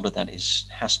a lot of that is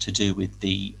has to do with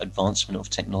the advancement of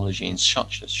technology in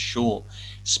such a short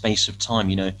space of time.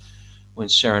 When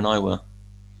Sarah and I were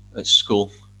at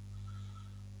school,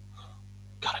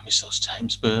 God, I miss those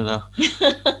times, but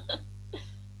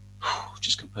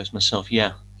just composed myself.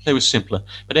 Yeah, they were simpler.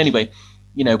 But anyway,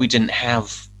 we didn't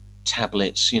have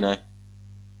tablets.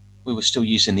 We were still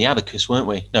using the abacus, weren't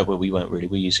we? No, well, we weren't really.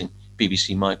 We were using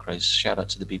BBC Micros. Shout out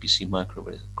to the BBC Micro,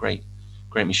 it was a great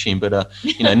machine. But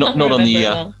not on the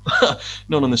Well.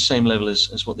 not on the same level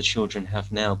as what the children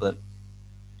have now. But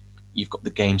you've got the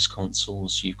games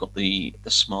consoles, you've got the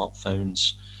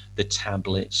smartphones, the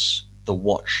tablets, the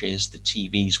watches, the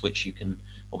TVs, which you can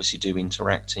obviously do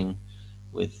interacting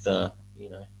with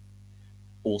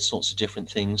all sorts of different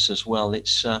things as well.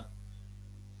 It's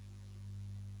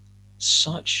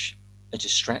such a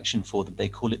distraction for them. They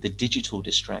call it the digital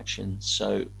distraction.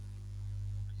 So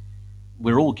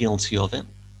we're all guilty of it.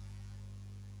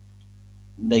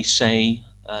 They say,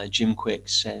 Jim Quick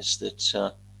says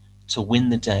that to win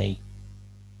the day,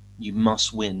 you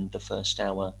must win the first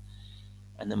hour.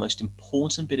 And the most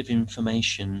important bit of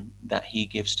information that he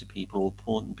gives to people, or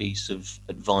important piece of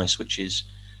advice, which is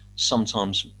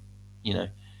sometimes, you know,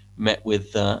 met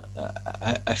with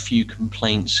a few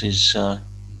complaints, is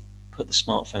put the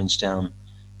smartphones down,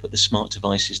 put the smart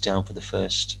devices down for the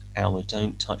first hour.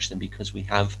 Don't touch them, because we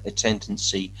have a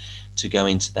tendency to go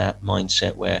into that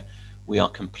mindset where we are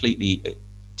completely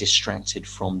distracted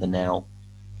from the now.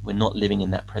 We're not living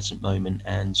in that present moment,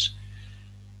 and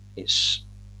it's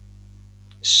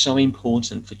so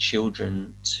important for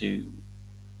children to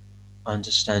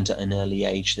understand at an early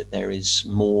age that there is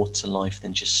more to life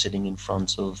than just sitting in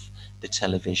front of the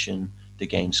television, the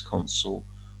games console,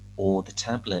 or the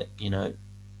tablet.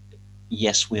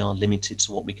 Yes, we are limited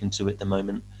to what we can do at the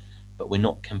moment, but we're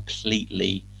not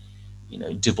completely,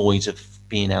 devoid of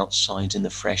being outside in the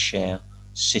fresh air,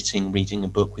 sitting, reading a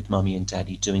book with mummy and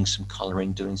daddy, doing some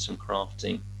colouring, doing some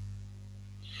crafting.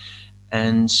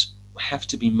 And have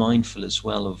to be mindful as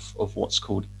well of what's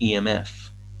called EMF.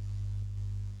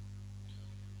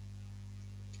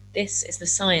 This is the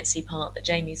sciencey part that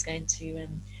Jamie's going to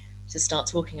start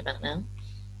talking about now.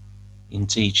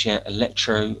 Indeed, yeah,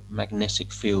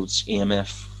 electromagnetic fields,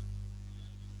 EMF,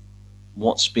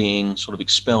 what's being sort of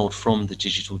expelled from the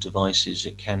digital devices,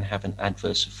 it can have an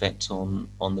adverse effect on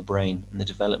the brain and the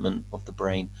development of the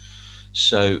brain.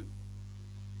 So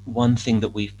one thing that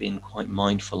we've been quite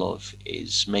mindful of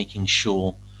is making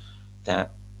sure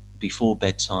that before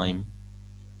bedtime,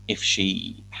 if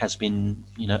she has been,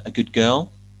 a good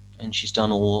girl, and she's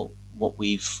done all what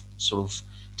we've sort of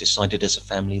decided as a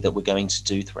family that we're going to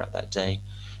do throughout that day,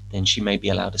 then she may be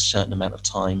allowed a certain amount of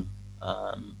time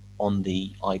on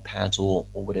the iPad or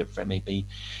whatever it may be.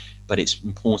 But it's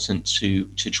important to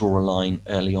draw a line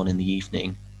early on in the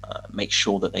evening, make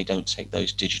sure that they don't take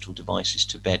those digital devices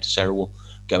to bed. Sarah will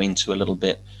go into a little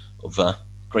bit of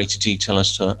greater detail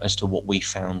as to what we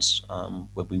found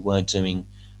when we were doing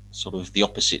sort of the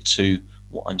opposite to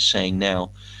what I'm saying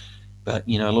now. But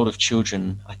you know, a lot of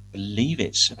children, I believe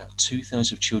it's about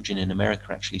 2/3 of children in America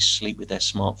actually sleep with their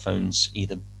smartphones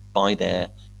either by their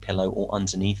pillow or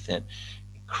underneath it.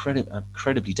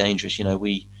 Incredibly dangerous. You know,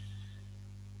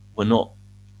 we're not,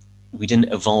 we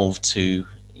didn't evolve to,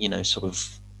 you know, sort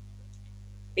of,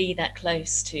 Be that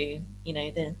close to,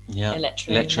 the yeah, electromagnetic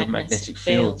electromagnetic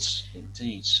field. fields,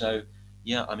 indeed. So,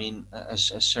 yeah, I mean,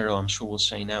 as Sarah, I'm sure will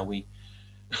say now,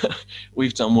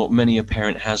 we've done what many a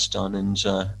parent has done, and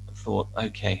thought,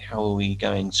 okay, how are we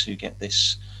going to get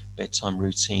this bedtime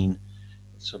routine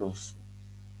sort of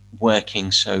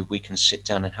working so we can sit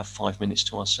down and have 5 minutes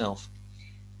to ourselves?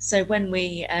 So when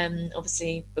we,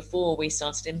 obviously, before we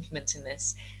started implementing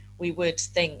this, we would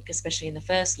think, especially in the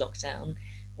first lockdown,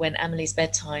 when Amelie's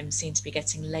bedtime seemed to be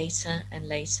getting later and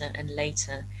later and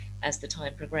later as the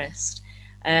time progressed.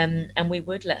 And we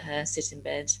would let her sit in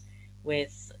bed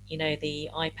with, the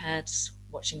iPad,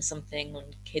 watching something on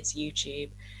kids'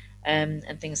 YouTube,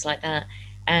 and things like that.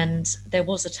 And there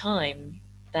was a time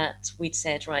that we'd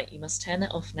said, right, you must turn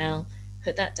that off now,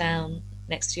 put that down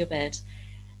next to your bed.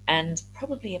 And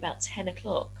probably about 10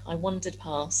 o'clock, I wandered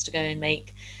past to go and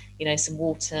make, some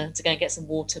water, to go and get some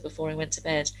water before I went to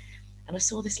bed. And I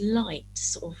saw this light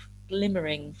sort of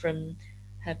glimmering from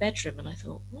her bedroom. And I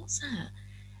thought, what's that?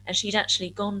 And she'd actually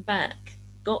gone back,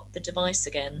 got the device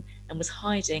again, and was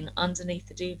hiding underneath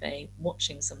the duvet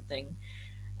watching something.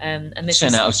 And this 10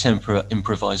 is, out of 10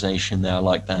 improvisation there, I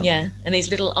like that. yeah, and these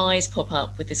little eyes pop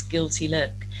up with this guilty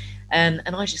look. And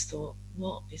I just thought,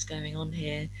 what is going on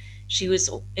here?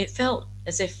 It felt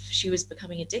as if she was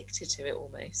becoming addicted to it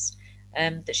almost,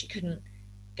 that she couldn't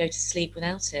go to sleep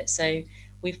without it. So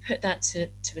we've put that to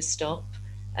a stop.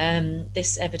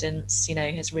 This evidence,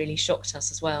 has really shocked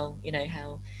us as well,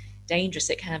 how dangerous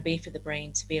it can be for the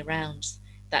brain to be around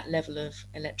that level of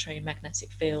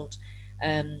electromagnetic field,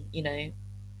 you know,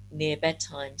 near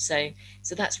bedtime. So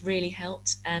that's really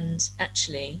helped. And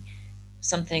actually,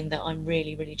 something that I'm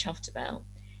really, really chuffed about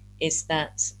is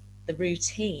that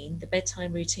the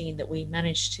bedtime routine that we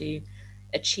managed to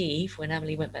achieve when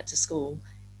Emily went back to school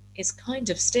is kind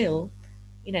of still,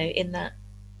 in that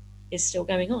is still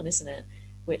going on, isn't it?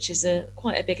 Which is a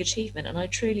quite a big achievement. And I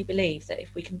truly believe that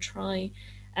if we can try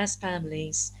as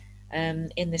families,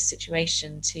 in this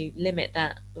situation, to limit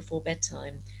that before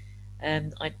bedtime,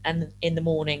 and in the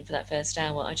morning for that first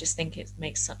hour, I just think it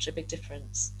makes such a big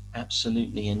difference.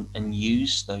 Absolutely, and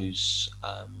use those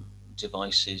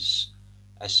devices,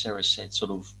 as Sarah said,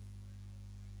 sort of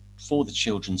for the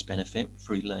children's benefit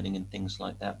through learning and things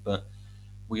like that. But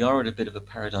we are at a bit of a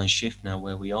paradigm shift now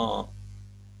where we are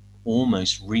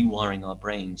almost rewiring our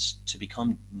brains to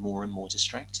become more and more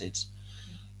distracted.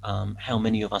 How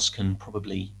many of us can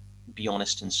probably be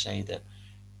honest and say that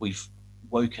we've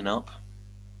woken up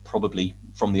probably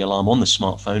from the alarm on the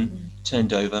smartphone,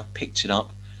 turned over, picked it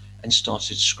up, and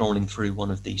started scrolling through one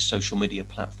of the social media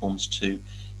platforms to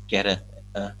get a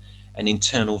an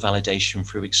internal validation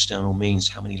through external means.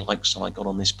 How many likes have I got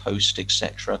on this post,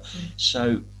 etc.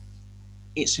 So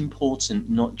it's important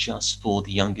not just for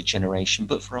the younger generation,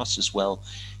 but for us as well,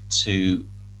 to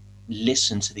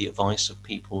listen to the advice of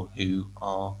people who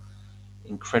are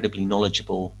incredibly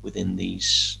knowledgeable within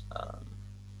these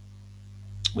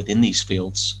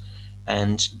fields,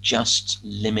 and just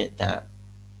Limit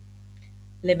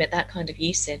that kind of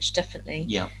usage, definitely.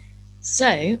 yeah.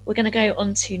 So we're going to go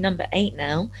on to number 8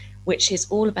 now, which is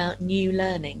all about new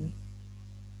learning.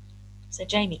 So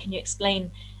Jamie, can you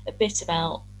explain a bit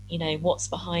about, what's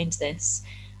behind this?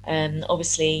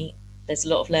 Obviously, there's a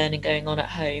lot of learning going on at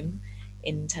home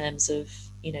in terms of,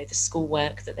 the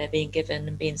schoolwork that they're being given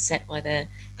and being set by their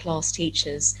class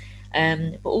teachers.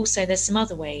 But also there's some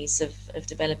other ways of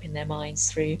developing their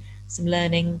minds through some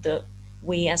learning that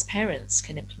we as parents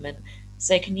can implement.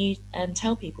 So can you,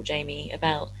 tell people, Jamie,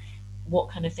 about what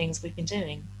kind of things we've been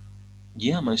doing?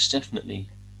 Yeah, most definitely.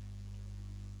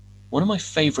 One of my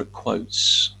favorite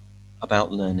quotes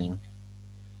about learning,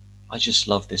 I just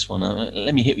love this one.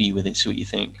 Let me hit you with it, see what you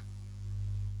think.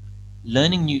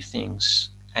 Learning new things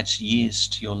adds years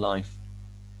to your life,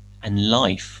 and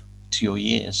life to your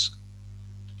years.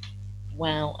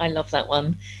 Wow, I love that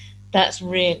one. That's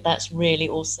really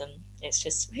awesome. It's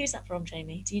just, who's that from,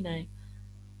 Jamie? Do you know?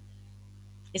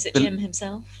 Is it Bel Jim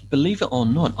himself? Believe it or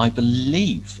not, I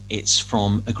believe it's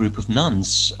from a group of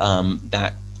nuns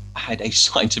that had a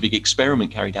scientific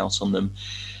experiment carried out on them.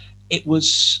 It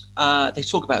was, they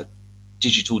talk about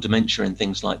digital dementia and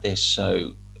things like this.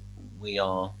 So we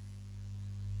are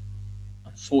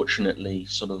fortunately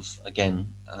sort of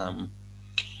again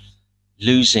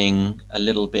losing a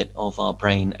little bit of our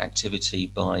brain activity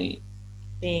by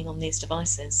Being on these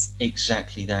devices.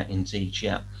 exactly that, indeed,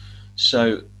 yeah.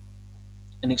 So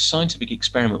an scientific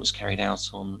experiment was carried out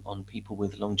on people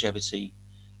with longevity,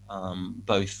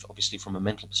 both obviously from a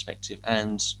mental perspective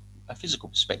and a physical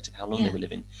perspective, how long they Yeah. were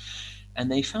living.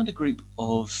 And they found a group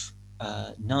of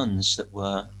nuns that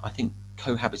were, I think,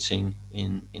 cohabiting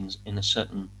in a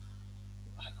certain,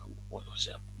 what was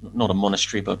it? Not a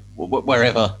monastery, but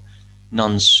wherever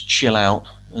nuns chill out.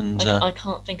 And I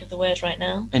can't think of the word right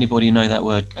now. anybody know that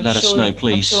word? I'm Let us sure know, I'm sure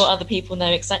please. other people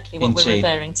know exactly what we're Indeed.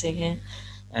 referring to here.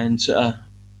 And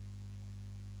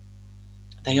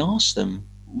they asked them,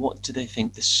 what do they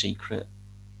think the secret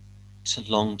to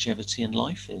longevity in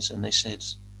life is? And they said,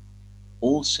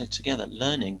 all said together,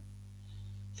 learning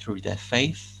through their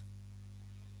faith,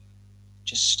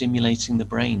 just stimulating the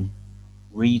brain,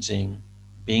 reading,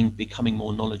 becoming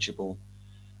more knowledgeable.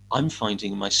 I'm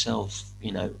finding myself,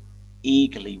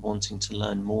 eagerly wanting to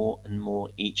learn more and more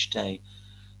each day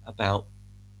about,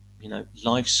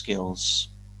 life skills,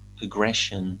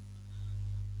 progression,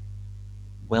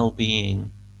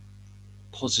 well-being,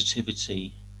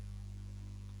 positivity,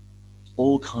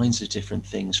 all kinds of different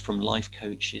things from life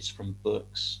coaches, from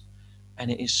books.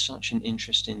 And it is such an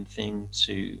interesting thing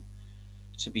to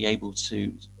be able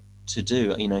to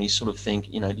do. You sort of think,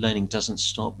 learning doesn't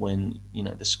stop when,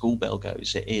 the school bell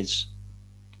goes. It is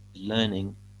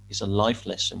learning is a life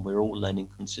lesson. We're all learning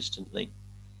consistently.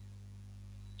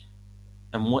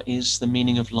 And what is the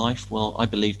meaning of life? Well, I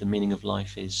believe the meaning of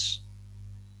life is,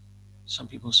 some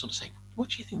people sort of say, what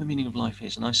do you think the meaning of life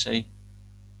is? And I say,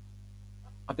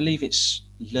 I believe it's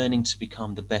learning to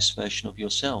become the best version of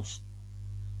yourself,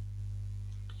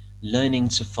 learning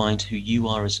to find who you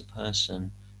are as a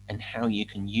person and how you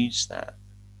can use that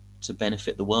to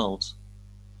benefit the world.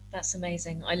 That's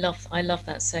amazing. I love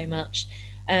that so much.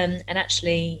 And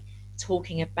actually,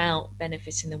 talking about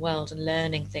benefiting the world and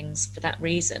learning things for that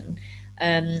reason,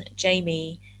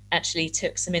 Jamie actually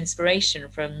took some inspiration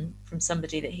from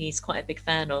somebody that he's quite a big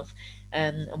fan of,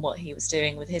 and what he was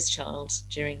doing with his child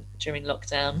during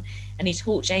lockdown. And he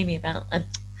taught Jamie about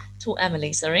taught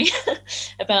Emily, sorry,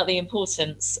 about the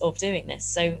importance of doing this.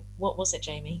 So, what was it,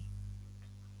 Jamie?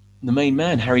 The main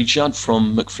man, Harry Judd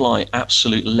from McFly,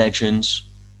 absolute legend,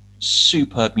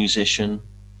 superb musician,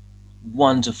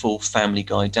 wonderful family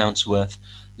guy, down to earth.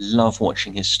 Love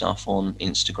watching his stuff on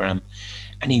Instagram.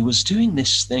 And he was doing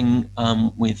this thing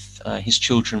with his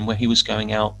children where he was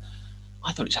going out.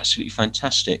 I thought it was absolutely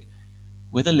fantastic,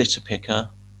 with a litter picker,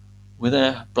 with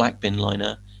a black bin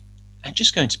liner, and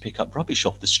just going to pick up rubbish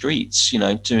off the streets,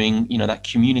 doing, that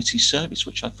community service,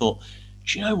 which I thought,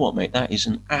 do you know what, mate? That is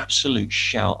an absolute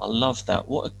shout. I love that.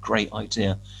 What a great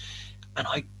idea. And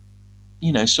I,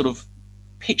 sort of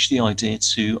pitched the idea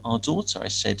to our daughter. I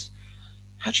said,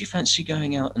 how do you fancy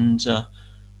going out and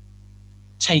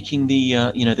taking the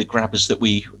the grabbers that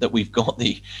we've got,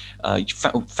 the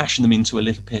fashion them into a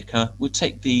little picker. We'll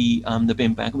take the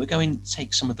bin bag and we'll go and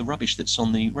take some of the rubbish that's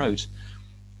on the road.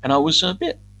 And I was a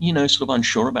bit, sort of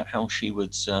unsure about how she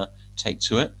would take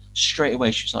to it. Straight away,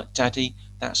 she was like, Daddy,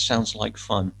 that sounds like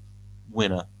fun.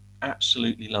 Winner.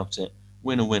 Absolutely loved it.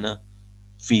 Winner, winner,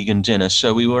 vegan dinner.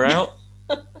 So we were out,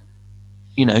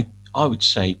 you know, I would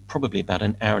say probably about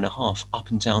an hour and a half up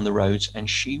and down the roads. And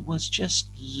she was just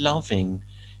loving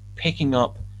picking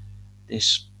up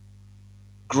this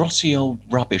grotty old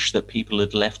rubbish that people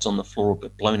had left on the floor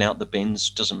but blown out the bins.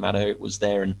 Doesn't matter, it was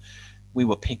there. And we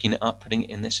were picking it up, putting it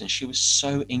in this, and she was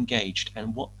so engaged.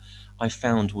 And what I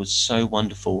found was so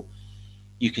wonderful,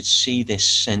 you could see this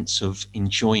sense of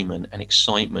enjoyment and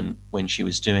excitement when she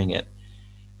was doing it.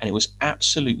 And it was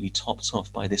absolutely topped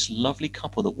off by this lovely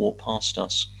couple that walked past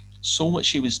us, saw what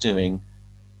she was doing,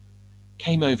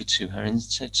 came over to her and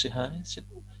said to her,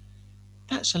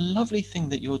 that's a lovely thing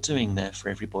that you're doing there for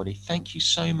everybody. Thank you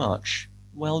so much.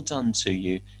 Well done to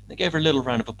you. They gave her a little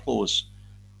round of applause.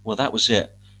 Well, that was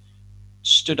it.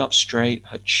 Stood up straight,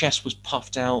 her chest was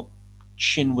puffed out,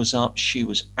 chin was up, she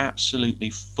was absolutely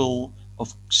full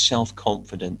of self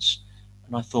confidence.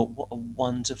 And I thought, what a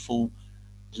wonderful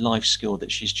life skill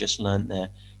that she's just learned there,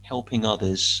 helping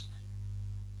others.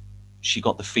 She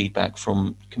got the feedback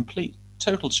from complete,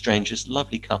 total strangers,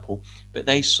 lovely couple, but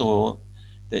they saw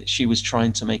that she was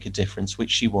trying to make a difference, which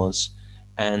she was.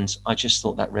 And I just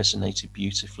thought that resonated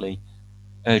beautifully.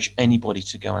 Urge anybody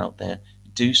to go out there,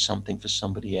 do something for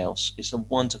somebody else. It's a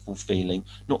wonderful feeling,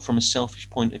 not from a selfish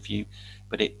point of view,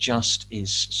 but it just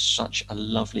is such a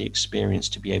lovely experience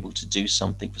to be able to do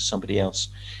something for somebody else.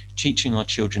 Teaching our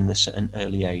children this at an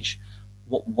early age,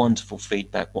 what wonderful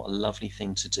feedback! What a lovely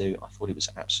thing to do! I thought it was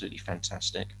absolutely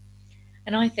fantastic.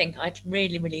 And I think I'd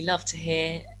really, really love to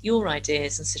hear your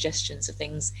ideas and suggestions of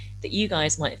things that you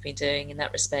guys might have been doing in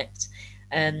that respect.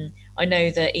 I know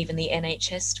that even the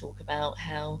NHS talk about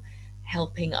how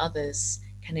helping others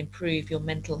can improve your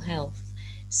mental health.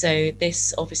 So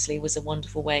this obviously was a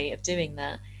wonderful way of doing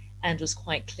that, and was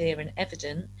quite clear and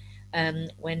evident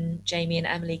when Jamie and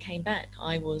Emily came back.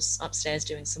 I was upstairs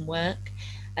doing some work,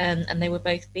 and they were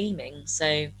both beaming.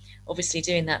 So obviously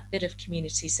doing that bit of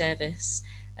community service,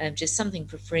 just something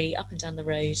for free up and down the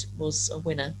road, was a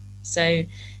winner. So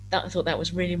that, I thought that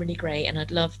was really, really great, and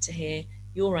I'd love to hear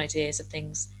your ideas of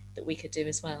things that we could do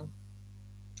as well.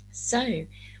 So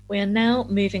we are now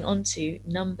moving on to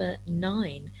number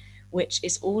 9, which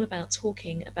is all about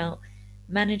talking about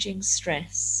managing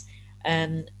stress,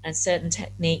 and certain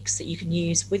techniques that you can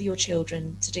use with your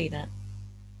children to do that.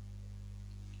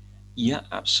 Yeah,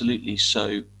 absolutely.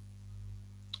 So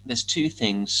there's two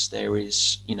things. There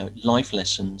is, life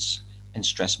lessons and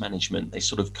stress management. They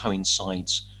sort of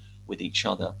coincide with each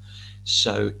other.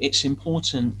 So it's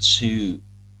important to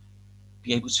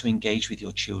be able to engage with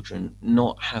your children,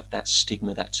 not have that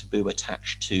stigma, that taboo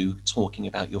attached to talking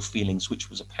about your feelings, which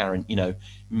was apparent,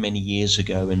 many years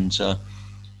ago. And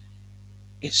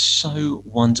it's so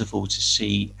wonderful to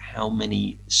see how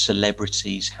many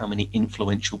celebrities, how many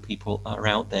influential people are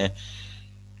out there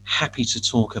happy to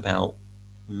talk about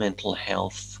mental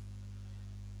health,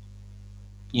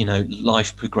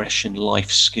 life progression,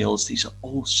 life skills. These are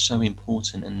all so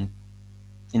important, and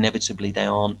inevitably they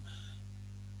aren't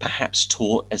perhaps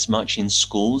taught as much in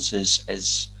schools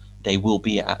as they will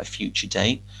be at a future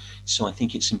date. So I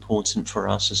think it's important for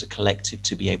us as a collective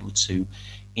to be able to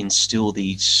instill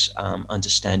these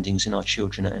understandings in our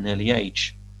children at an early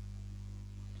age.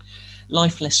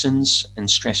 Life lessons and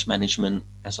stress management,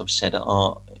 as I've said,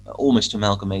 are almost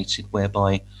amalgamated,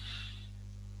 whereby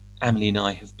Emily and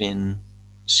I have been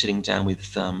sitting down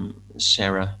with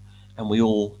Sarah, and we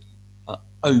all are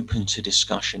open to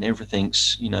discussion.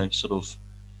 Everything's, sort of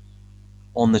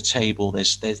on the table.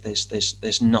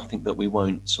 There's nothing that we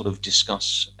won't sort of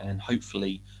discuss, and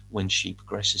hopefully, when she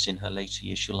progresses in her later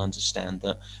years, she'll understand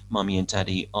that Mummy and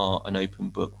Daddy are an open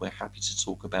book. We're happy to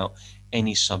talk about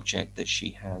any subject that she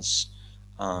has.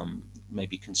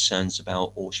 Maybe concerns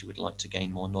about, or she would like to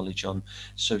gain more knowledge on.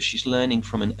 So she's learning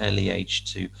from an early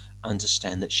age to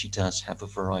understand that she does have a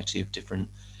variety of different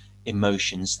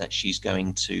emotions that she's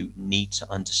going to need to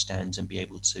understand and be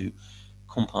able to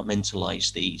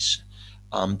compartmentalize these.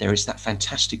 There is that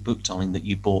fantastic book, darling, that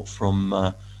you bought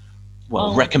from,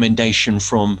 Oh, recommendation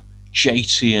from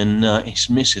JT and his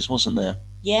missus, wasn't there?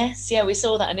 yes, yeah, we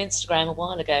saw that on Instagram a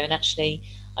while ago, and actually,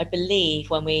 I believe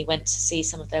when we went to see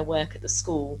some of their work at the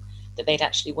school, that they'd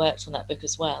actually worked on that book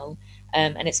as well.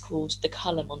 And it's called The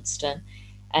Colour Monster,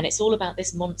 and it's all about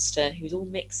this monster who's all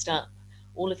mixed up.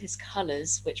 All of his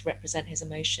colours, which represent his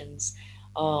emotions,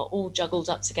 are all juggled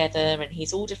up together, and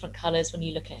he's all different colours when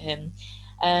you look at him.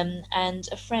 And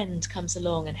a friend comes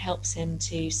along and helps him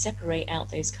to separate out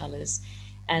those colours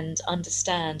and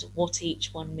understand what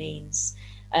each one means.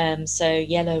 So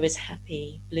yellow is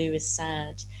happy, blue is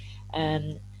sad,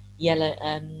 um, yellow,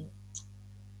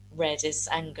 red is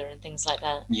anger, and things like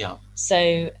that. Yeah,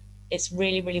 So it's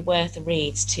really, really worth a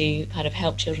read to kind of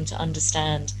help children to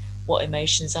understand what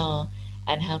emotions are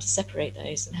and how to separate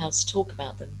those and how to talk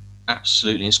about them.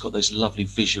 absolutely. It's got those lovely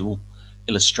visual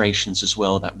illustrations as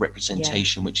well, that Yeah,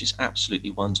 representation, which is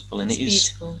absolutely wonderful. And it's it is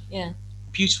beautiful. Yeah.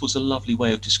 beautiful is a lovely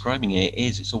way of describing it. It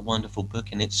is. It's a wonderful book,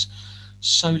 and it's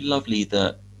so lovely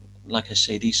that, like I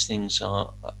say, these things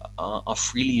are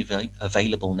freely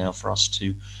available now for us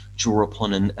to draw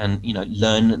upon and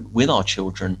learn with our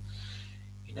children.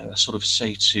 I sort of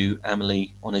say to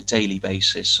Emily on a daily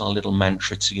basis, our little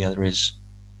mantra together is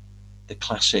the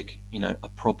classic, a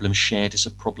problem shared is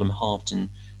a problem halved, and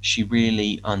she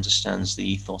really understands the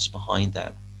ethos behind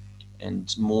that.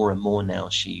 And more now,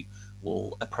 she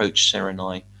will approach Sarah and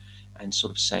I and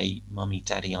sort of say, "Mummy,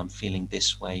 Daddy, I'm feeling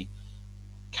this way.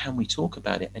 Can we talk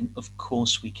about it?" And of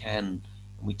course we can.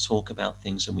 And we talk about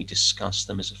things and we discuss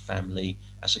them as a family,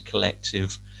 as a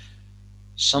collective.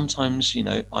 Sometimes,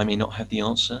 I may not have the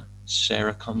answer.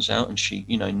 Sarah comes out and she,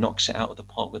 knocks it out of the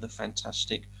park with a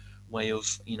fantastic way of,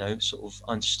 sort of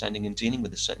understanding and dealing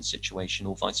with a certain situation,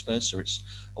 or vice versa. It's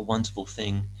a wonderful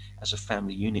thing as a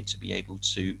family unit to be able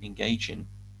to engage in.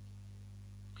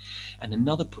 And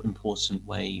another important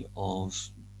way of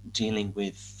dealing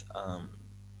with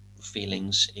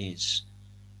feelings is,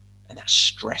 and that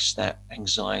stress, that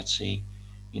anxiety,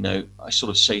 I sort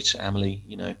of say to Emily,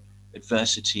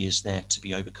 adversity is there to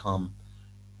be overcome.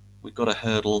 We've got a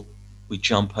hurdle, we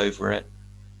jump over it,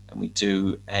 and we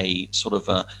do a sort of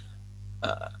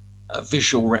a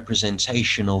visual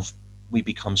representation of we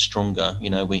become stronger. You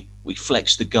know, we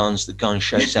flex the gun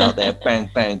shows out there, bang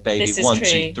bang baby, This is one two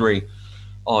true. three.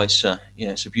 Oh, it's a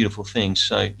yeah, it's a beautiful thing.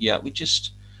 So yeah, we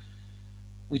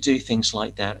do things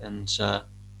like that, and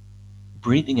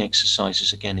breathing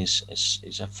exercises again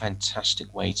is a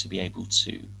fantastic way to be able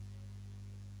to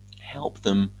help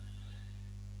them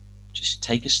just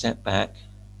take a step back,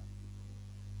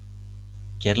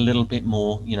 get a little bit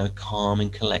more, calm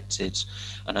and collected.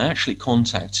 And I actually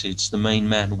contacted the main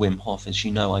man, Wim Hof. As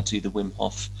you know, I do the Wim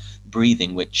Hof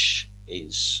breathing, which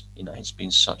is, it's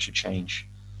been such a change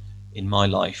in my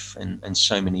life and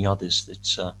so many others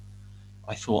that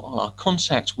I thought, oh, I'll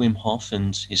contact Wim Hof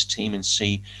and his team and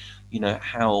see,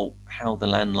 how the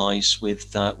land lies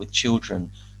with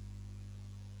children.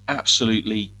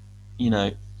 Absolutely, you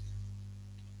know,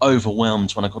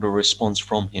 overwhelmed when I got a response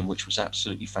from him, which was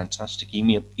absolutely fantastic. He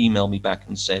emailed me back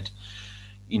and said,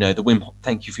 the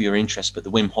thank you for your interest, but the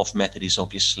Wim Hof method is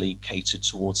obviously catered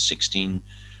towards 16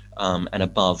 and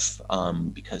above,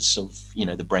 because of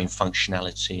the brain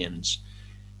functionality, and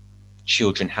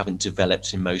children haven't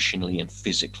developed emotionally and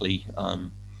physically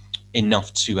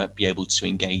enough to be able to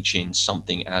engage in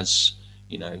something as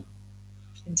you know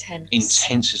Intense.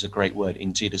 intense is a great word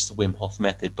indeed as the Wim Hof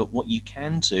method. But what you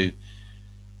can do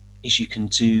is you can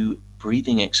do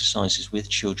breathing exercises with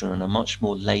children on a much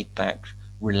more laid back,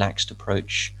 relaxed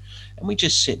approach. And we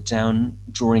just sit down,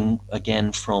 drawing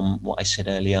again from what I said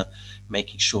earlier,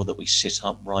 making sure that we sit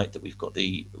upright, that we've got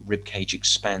the rib cage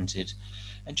expanded,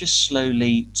 and just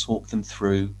slowly talk them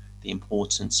through the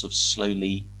importance of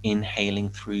slowly inhaling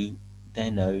through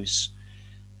their nose,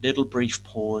 little brief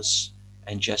pause,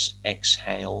 and just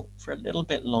exhale for a little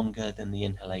bit longer than the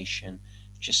inhalation,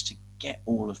 just to get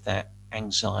all of that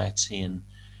anxiety and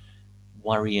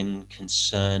worry and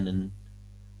concern, and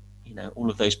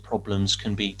all of those problems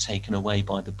can be taken away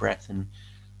by the breath. And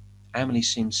Emily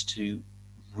seems to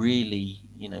really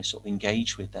sort of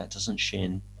engage with that, doesn't she?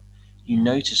 And you Yeah.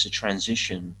 notice a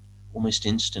transition almost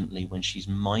instantly when she's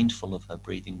mindful of her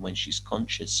breathing, when she's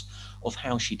conscious of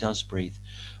how she does breathe.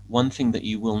 One thing that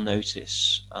you will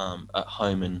notice at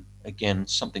home, and again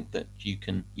something that you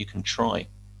can try,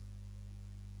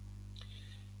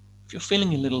 if you're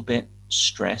feeling a little bit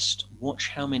stressed, watch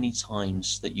how many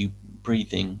times that you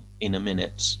breathing in a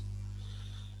minute.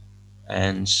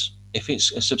 And if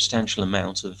it's a substantial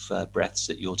amount of breaths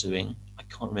that you're doing, I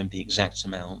can't remember the exact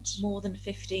amount. More than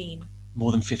 15.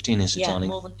 More than 15, is it, Yeah, darling?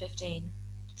 more than 15.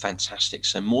 Fantastic.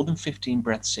 So more than 15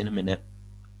 breaths in a minute,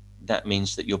 that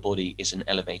means that your body is in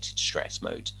elevated stress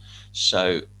mode.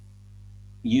 So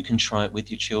you can try it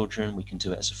with your children. We can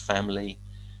do it as a family.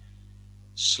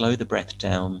 Slow the breath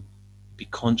down. Be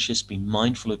conscious, be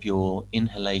mindful of your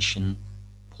inhalation,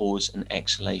 pause, and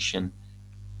exhalation.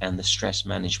 And the stress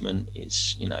management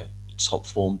is, top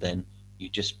form. Then you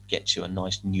just get to a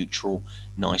nice neutral,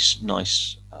 nice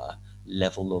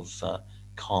level of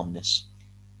calmness.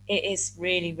 It is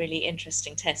really, really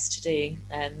interesting test to do,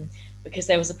 because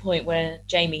there was a point where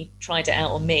Jamie tried it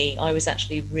out on me. I was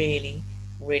actually really,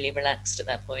 really relaxed at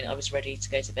that point. I was ready to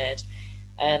go to bed.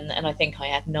 And I think I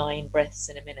had 9 breaths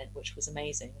in a minute, which was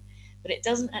amazing. But it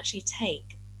doesn't actually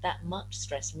take that much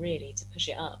stress really to push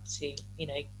it up to,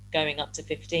 going up to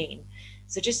 15.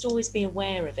 So just always be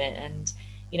aware of it. And,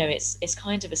 it's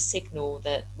kind of a signal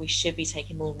that we should be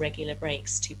taking more regular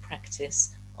breaks to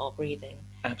practice our breathing.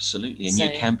 Absolutely, and So,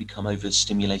 you can become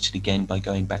overstimulated again by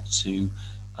going back to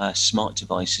smart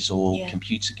devices or yeah,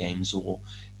 computer games or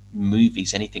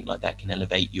movies. Anything like that can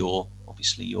elevate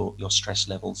obviously your stress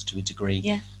levels to a degree.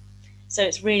 yeah. So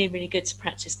it's really, really good to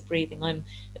practice the breathing. I'm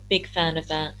a big fan of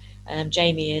that.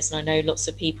 Jamie is, and I know lots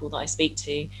of people that I speak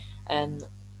to um,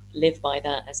 live by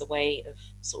that as a way of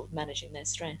sort of managing their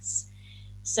stress.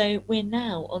 So we're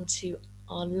now on to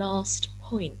our last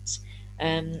point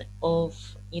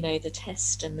of the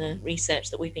test and the research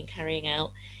that we've been carrying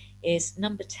out. Is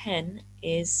number 10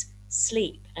 is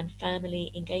sleep and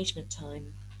family engagement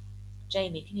time.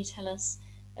 Jamie, can you tell us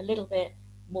a little bit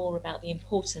more about the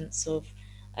importance of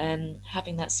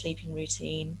having that sleeping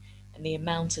routine and the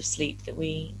amount of sleep that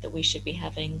we should be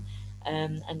having,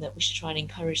 and that we should try and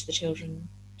encourage the children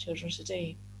to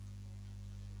do?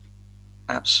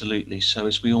 Absolutely. So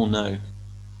as we all know,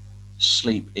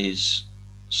 sleep is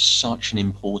such an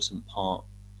important part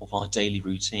of our daily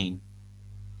routine.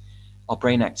 Our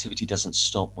brain activity doesn't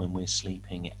stop when we're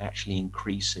sleeping, it actually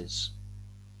increases.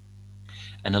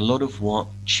 And a lot of what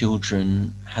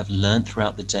children have learned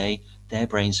throughout the day, their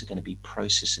brains are going to be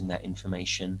processing that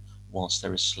information whilst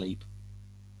they're asleep.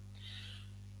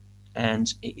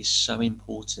 And it is so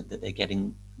important that they're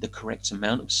getting the correct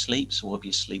amount of sleep. So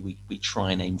obviously we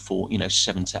try and aim for,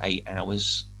 7 to 8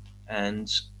 hours.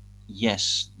 And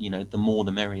yes, the more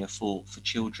the merrier for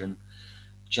children,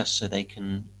 just so they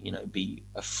can, be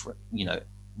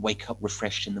wake up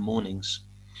refreshed in the mornings.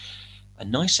 A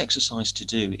nice exercise to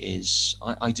do is,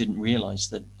 I didn't realize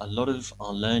that a lot of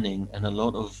our learning and a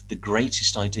lot of the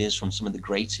greatest ideas from some of the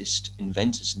greatest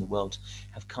inventors in the world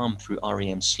have come through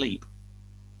REM sleep.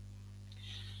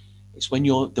 It's when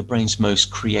the brain's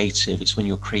most creative. It's when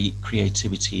your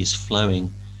creativity is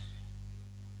flowing.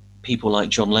 People like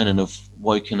John Lennon have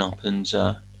woken up and,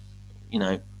 you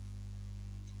know,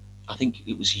 I think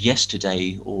it was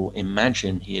yesterday or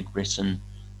Imagine he had written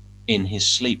in his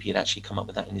sleep. He had actually come up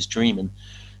with that in his dream. And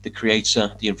the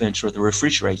creator, the inventor of the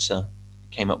refrigerator,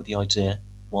 came up with the idea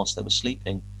whilst they were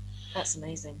sleeping. That's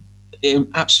amazing.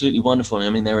 Absolutely wonderful. I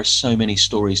mean, there are so many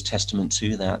stories testament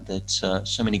to that. That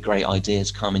so many great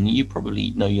ideas come, and you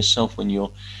probably know yourself when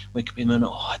you're wake up in the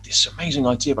morning. Oh, this amazing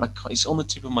idea, but it's on the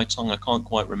tip of my tongue. I can't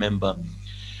quite remember. Mm.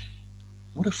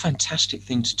 What a fantastic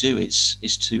thing to do is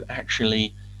to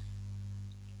actually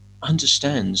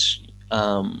understand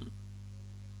um,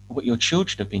 what your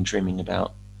children have been dreaming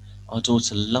about. Our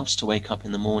daughter loves to wake up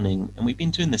in the morning, and we've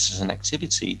been doing this as an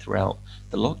activity throughout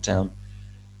the lockdown,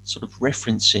 sort of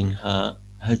referencing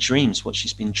her dreams, what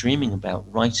she's been dreaming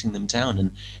about, writing them down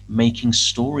and making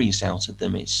stories out of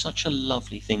them. It's such a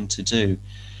lovely thing to do.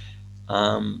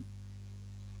 Um,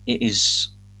 it is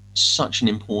such an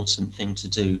important thing to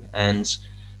do, and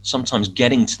sometimes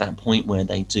getting to that point where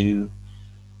they do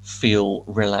feel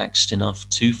relaxed enough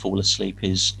to fall asleep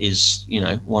is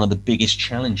one of the biggest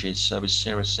challenges. So as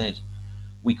Sarah said,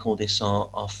 we call this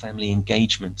our family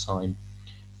engagement time.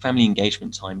 Family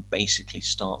engagement time basically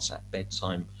starts at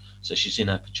bedtime. So she's in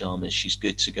her pajamas, she's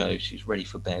good to go, she's ready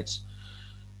for bed.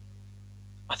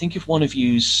 I think if one of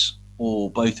you's or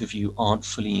both of you aren't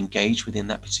fully engaged within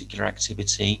that particular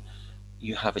activity,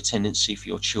 you have a tendency for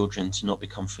your children to not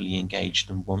become fully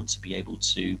engaged and want to be able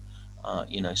to,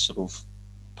 sort of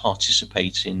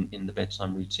participate in the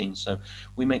bedtime routine. So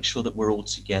we make sure that we're all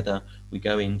together. We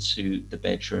go into the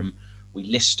bedroom. We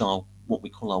list our what we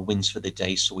call our wins for the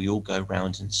day. So we all go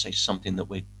around and say something that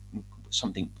we're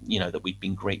something that we've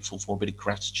been grateful for, a bit of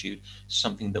gratitude,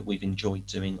 something that we've enjoyed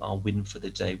doing, our win for the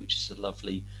day, which is a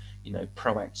lovely,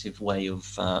 proactive way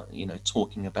of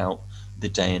talking about the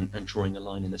day and drawing a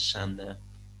line in the sand there.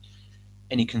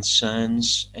 Any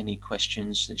concerns, any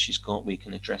questions that she's got, we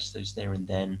can address those there and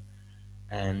then.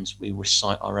 And we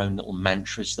recite our own little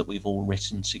mantras that we've all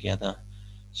written together.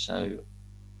 So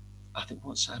I think,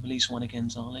 what's Emily's one again,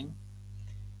 darling?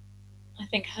 I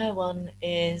think her one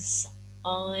is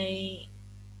I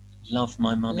Love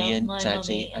my mummy love and my daddy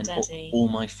mummy and and daddy. all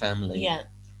my family. Yeah,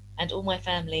 and all my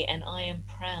family, and I am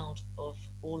proud of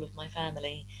all of my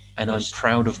family. And I'm Which,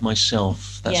 proud of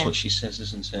myself. That's yeah, what she says,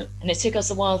 isn't it? and it took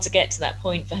us a while to get to that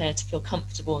point for her to feel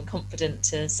comfortable and confident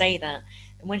to say that.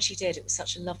 And when she did, it was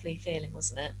such a lovely feeling,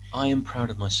 wasn't it? I am proud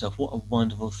of myself. What a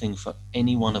wonderful thing for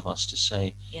any one of us to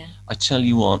say. Yeah, I tell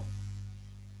you what,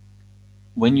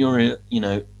 when you're, in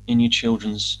your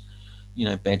children's,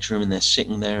 bedroom and they're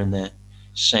sitting there and they're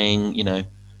saying,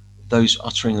 those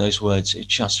uttering those words, it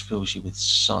just fills you with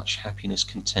such happiness,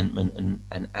 contentment,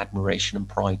 and admiration and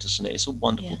pride, doesn't it? It's a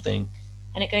wonderful yeah. thing.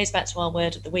 And it goes back to our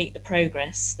word of the week, the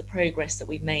progress that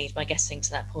we've made by getting to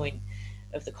that point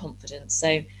of the confidence. So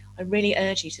I really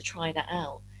urge you to try that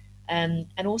out. And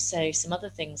also some other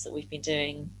things that we've been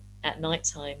doing at night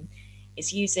time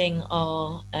is using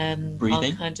our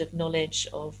Breathing. kind of knowledge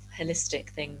of holistic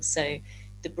things. So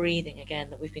the breathing again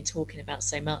that we've been talking about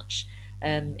so much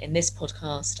in this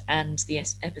podcast and the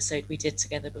episode we did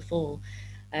together before.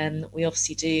 We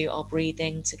obviously do our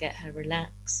breathing to get her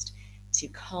relaxed, to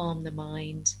calm the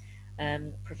mind,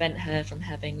 prevent her from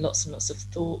having lots and lots of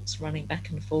thoughts running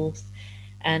back and forth,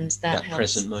 and that That helps.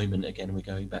 present moment again, we're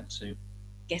going back to.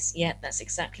 Guess, yeah, that's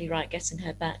exactly right. Getting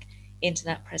her back into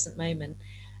that present moment,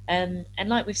 and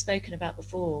like we've spoken about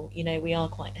before, we are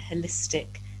quite a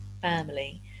holistic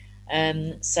family.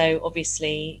 So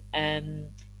obviously,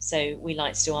 so we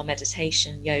like to do our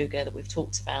meditation, yoga that we've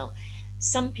talked about.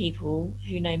 Some people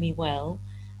who know me well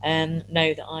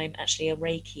know that I'm actually a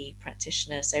Reiki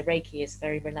practitioner. So Reiki is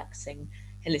very relaxing,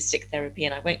 holistic therapy,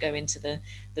 and I won't go into the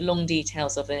long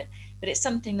details of it, but it's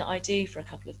something that I do for a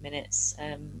couple of minutes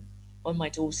on my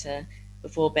daughter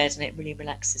before bed, and it really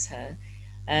relaxes her.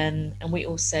 And we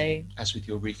also, As with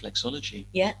your reflexology.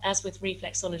 yeah, as with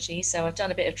reflexology, so I've done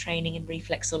a bit of training in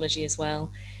reflexology as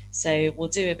well. So we'll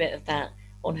do a bit of that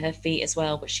on her feet as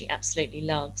well, which she absolutely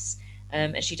loves.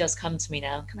 And she does come to me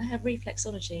now, can I have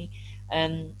reflexology?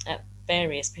 At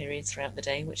various periods throughout the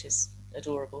day, which is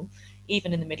adorable,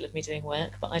 even in the middle of me doing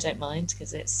work. But I don't mind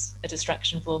because it's a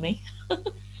distraction for me.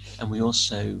 And we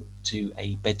also do a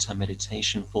bedtime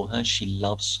meditation for her. She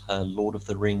loves her Lord of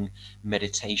the Ring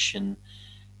meditation.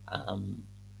 Um,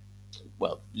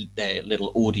 well, their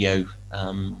little audio.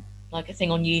 Like a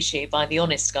thing on YouTube by the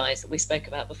Honest Guys that we spoke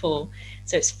about before.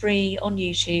 So it's free on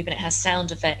YouTube and it has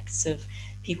sound effects of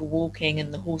people walking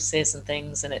and the horses and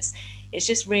things, and it's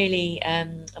just really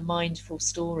a mindful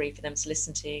story for them to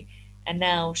listen to. And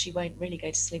now she won't really go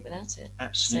to sleep without it. So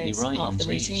Absolutely it's right, part of the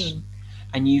indeed. routine.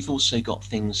 And you've also got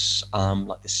things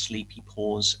like the Sleepy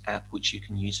Paws app, which you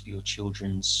can use for your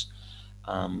children's.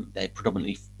 They're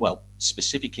predominantly, well,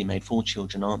 specifically made for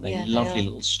children, aren't they? Yeah, they Lovely are.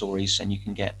 little stories, and you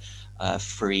can get I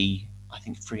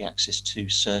think, free access to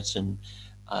certain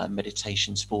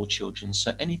meditations for children. So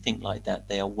anything like that,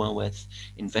 they are well worth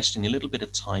investing a little bit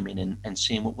of time in and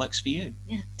seeing what works for you.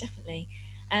 Yeah, definitely.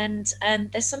 And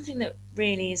there's something that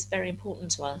really is very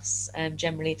important to us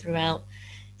generally throughout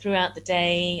the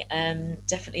day.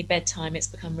 Definitely bedtime. It's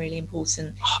become really important.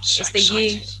 Oh, I'm so It's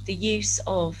excited. the use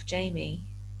of Jamie.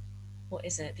 What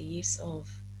is it? The use of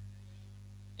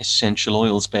Essential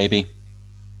oils, baby.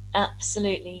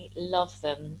 absolutely love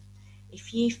them.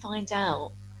 If you find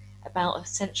out about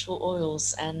essential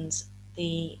oils and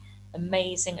the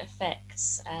amazing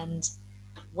effects and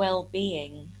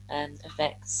well-being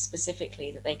effects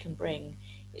specifically that they can bring,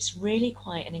 it's really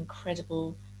quite an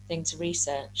incredible thing to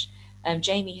research.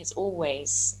 Jamie has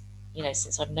always,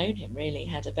 since I've known him, really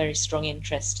had a very strong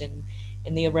interest in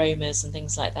the aromas and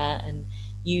things like that, and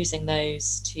using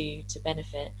those to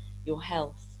benefit your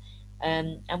health.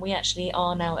 And we actually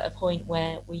are now at a point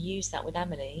where we use that with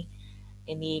Emily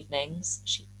in the evenings.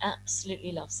 She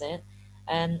absolutely loves it.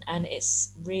 And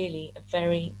it's really a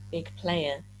very big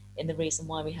player in the reason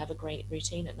why we have a great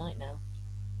routine at night now.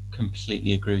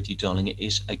 Completely agree with you, darling. It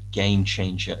is a game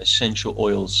changer. Essential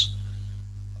oils.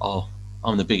 Oh,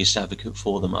 I'm the biggest advocate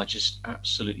for them. I just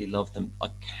absolutely love them. I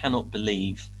cannot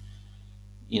believe,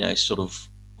 sort of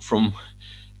from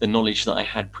the knowledge that I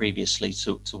had previously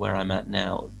to where I'm at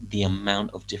now, the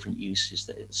amount of different uses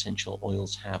that essential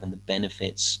oils have and the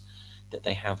benefits that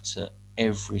they have to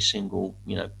every single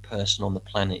person on the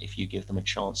planet if you give them a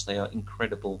chance. They are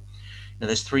incredible. Now,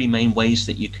 there's three main ways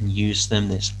that you can use them.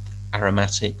 There's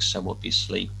aromatics, so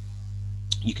obviously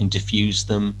you can diffuse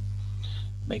them,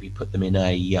 maybe put them in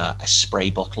a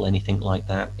spray bottle, anything like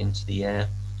that, into the air.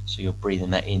 So you're breathing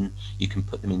that in. You can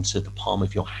put them into the palm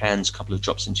of your hands, a couple of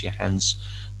drops into your hands,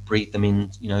 breathe them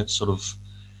in, sort of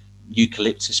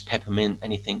eucalyptus, peppermint,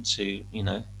 anything to,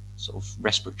 sort of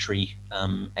respiratory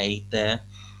aid there.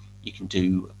 You can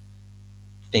do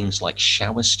things like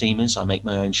shower steamers. I make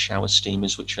my own shower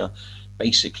steamers, which are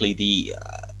basically the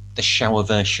shower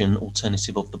version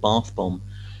alternative of the bath bomb.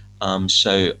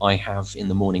 So I have in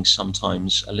the morning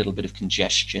sometimes a little bit of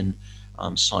congestion,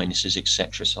 sinuses,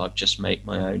 etc. So I've just make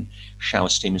my own shower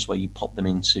steamers where you pop them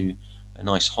into a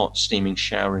nice hot steaming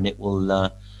shower, and it will,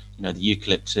 the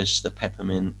eucalyptus, the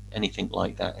peppermint, anything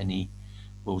like that,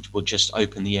 will just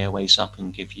open the airways up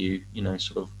and give you,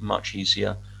 sort of much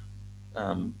easier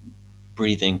um,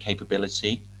 breathing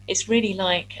capability. It's really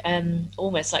like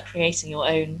almost like creating your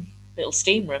own little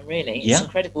steam room, really. It's Yeah,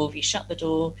 incredible if you shut the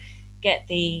door, get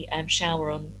the shower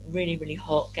on really, really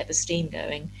hot, get the steam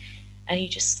going, and you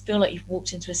just feel like you've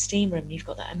walked into a steam room and you've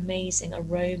got that amazing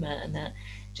aroma and that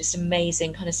just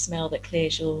amazing kind of smell that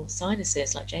clears your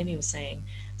sinuses, like Jamie was saying.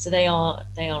 So they are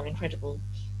incredible.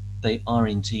 they are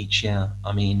indeed. Yeah,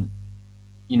 I mean,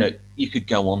 you could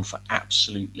go on for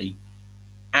absolutely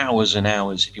hours and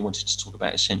hours if you wanted to talk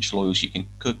about essential oils. You can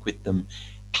cook with them,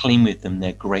 clean with them.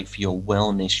 They're great for your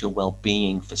wellness, your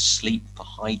well-being, for sleep, for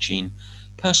hygiene,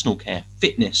 personal care,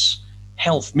 fitness,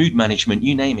 health, mood management,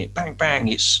 you name it. Bang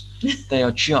bang, they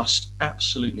are just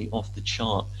absolutely off the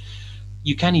chart.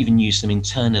 You can even use them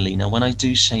internally. Now, when I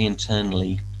do say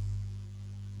internally,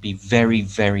 be very,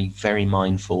 very, very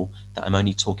mindful that I'm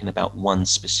only talking about one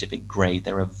specific grade.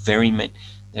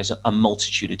 There's a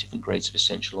multitude of different grades of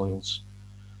essential oils.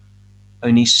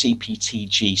 Only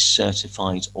CPTG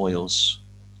certified oils,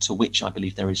 to which I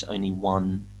believe there is only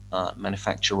one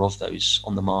manufacturer of those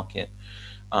on the market,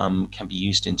 can be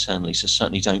used internally. So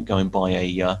certainly don't go and buy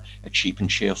a cheap and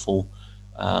cheerful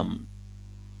um,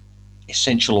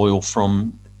 essential oil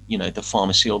from the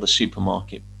pharmacy or the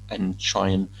supermarket and try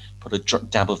and put a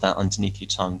dab of that underneath your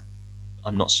tongue.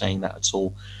 I'm not saying that at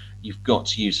all. You've got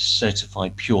to use a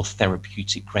certified pure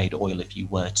therapeutic grade oil if you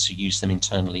were to use them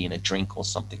internally in a drink or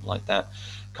something like that.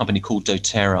 A company called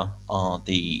doTERRA are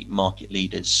the market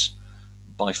leaders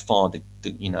by far,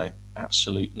 the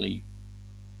absolutely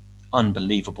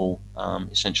unbelievable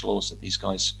essential oils that these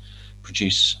guys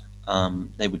produce.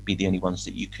 They would be the only ones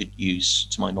that you could use,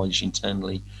 to my knowledge,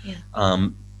 internally. Yeah.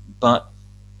 But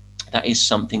that is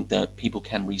something that people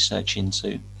can research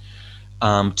into.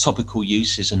 Topical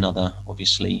use is another,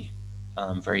 obviously,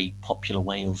 very popular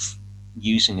way of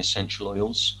using essential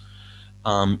oils.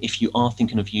 If you are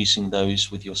thinking of using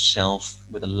those with yourself,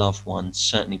 with a loved one,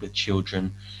 certainly with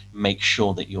children, make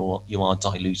sure that you are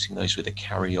diluting those with a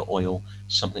carrier oil,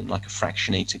 something like a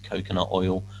fractionated coconut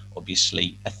oil.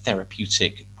 Obviously, a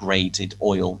therapeutic graded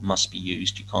oil must be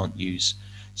used. You can't use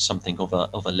something of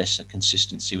a lesser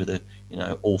consistency with a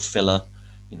all filler,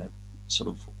 you know, sort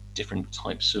of different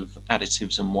types of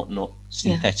additives and whatnot. Yeah.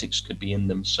 Synthetics could be in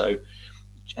them. So,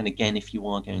 and again, if you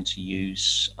are going to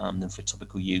use them for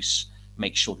topical use,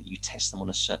 make sure that you test them on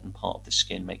a certain part of the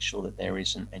skin. Make sure that there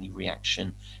isn't any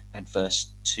reaction adverse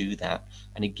to that.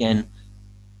 And again,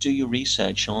 do your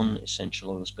research on essential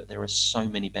oils, but there are so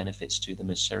many benefits to them.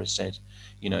 As Sarah said,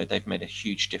 they've made a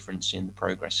huge difference in the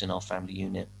progress in our family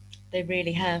unit. They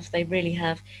really have. They really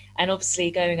have. And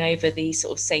obviously, going over the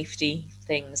sort of safety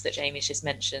things that Jamie's just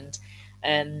mentioned,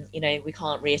 we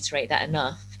can't reiterate that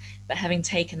enough. But having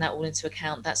taken that all into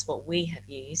account, that's what we have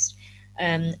used.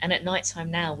 And at night time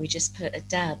now, we just put a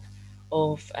dab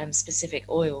of specific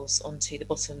oils onto the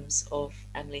bottoms of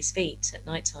Emily's feet at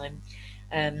night time.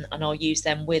 And I'll use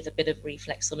them with a bit of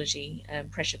reflexology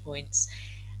pressure points.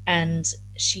 And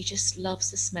she just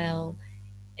loves the smell.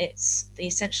 It's the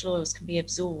essential oils can be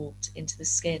absorbed into the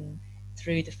skin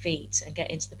through the feet and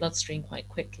get into the bloodstream quite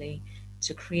quickly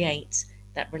to create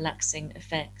that relaxing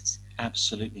effect.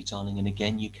 Absolutely, darling. And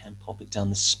again, you can pop it down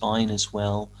the spine as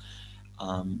well,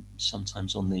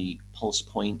 sometimes on the pulse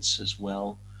points as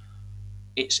well.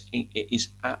 It is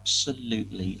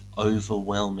absolutely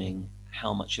overwhelming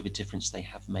how much of a difference they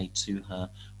have made to her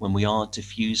when we are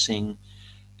diffusing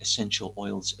essential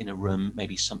oils in a room,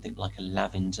 maybe something like a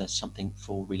lavender, something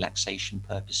for relaxation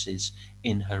purposes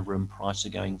in her room prior to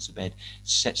going to bed,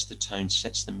 sets the tone,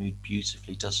 sets the mood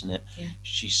beautifully, doesn't it? Yeah.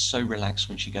 She's so relaxed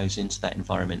when she goes into that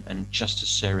environment. And just as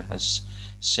Sarah has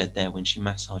said there, when she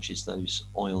massages those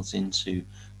oils into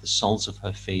the soles of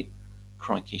her feet,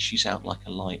 crikey, she's out like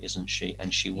a light, isn't she?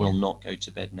 And she Yeah. will not go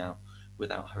to bed now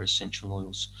without her essential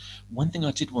oils. One thing I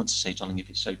did want to say, darling,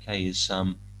 if it's okay, is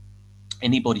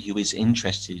anybody who is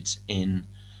interested in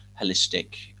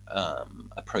holistic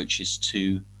approaches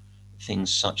to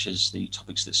things such as the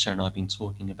topics that Sarah and I have been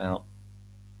talking about,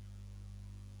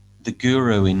 the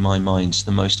guru in my mind,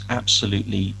 the most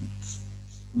absolutely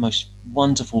most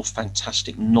wonderful,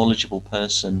 fantastic, knowledgeable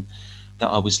person that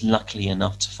I was lucky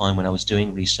enough to find when I was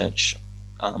doing research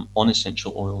on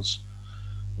essential oils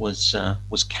was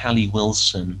Callie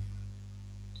Wilson.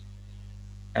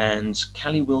 And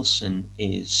Callie Wilson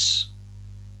is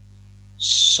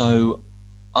so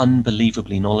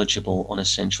unbelievably knowledgeable on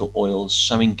essential oils,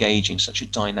 so engaging, such a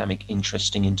dynamic,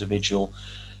 interesting individual.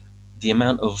 The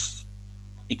amount of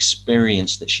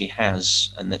experience that she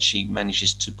has and that she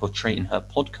manages to portray in her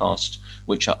podcast,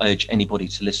 which I urge anybody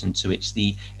to listen to. It's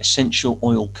the Essential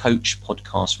Oil Coach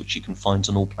podcast, which you can find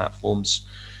on all platforms.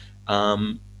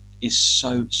 Um, is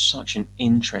such an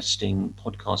interesting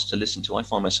podcast to listen to. I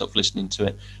find myself listening to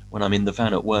it when I'm in the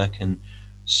van at work, and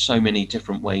so many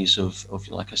different ways of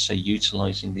like I say,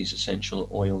 utilizing these essential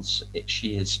oils.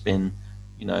 She has been,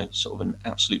 sort of an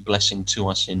absolute blessing to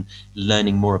us in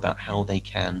learning more about how they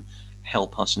can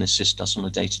help us and assist us on a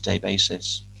day-to-day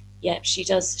basis. Yeah, she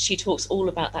does. She talks all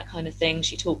about that kind of thing.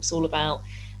 She talks all about,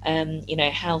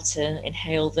 how to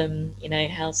inhale them,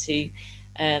 how to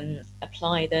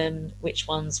apply them, which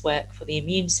ones work for the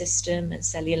immune system and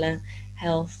cellular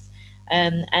health.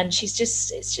 And it's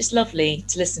just lovely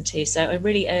to listen to. So I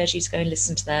really urge you to go and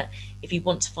listen to that if you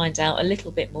want to find out a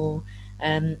little bit more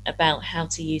about how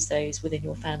to use those within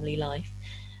your family life.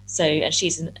 So, and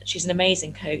she's an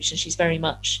amazing coach, and she's very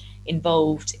much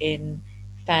involved in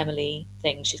family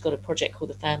things. She's got a project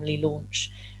called the Family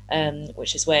Launch,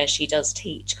 which is where she does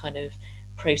teach kind of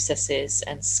processes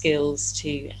and skills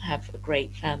to have a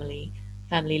great family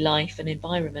life and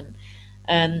environment.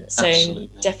 So Absolutely.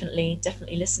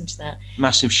 definitely listen to that.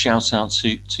 Massive shout out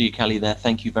to you, Callie, there.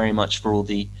 Thank you very much for all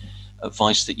the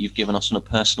advice that you've given us on a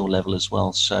personal level as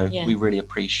well. So Yeah, we really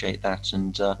appreciate that.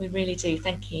 And we really do.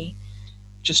 Thank you.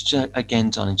 just again,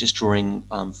 darling, just drawing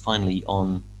finally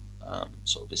on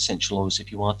sort of essential oils.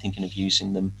 If you are thinking of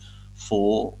using them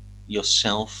for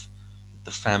yourself,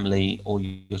 the family, or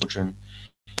your children,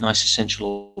 nice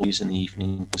essential oils in the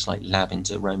evening, things like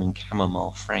lavender, Roman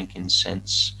chamomile,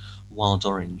 frankincense, wild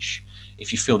orange.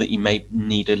 If you feel that you may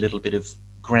need a little bit of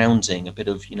grounding, a bit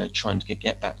of trying to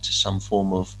get back to some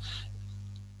form of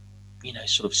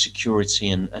sort of security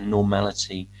and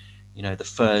normality. The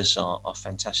firs are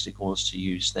fantastic oils to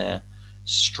use. They're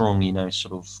strong,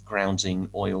 sort of grounding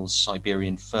oils,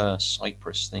 Siberian fir,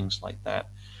 cypress, things like that.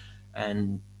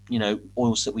 And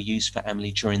oils that we use for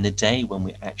Emily during the day when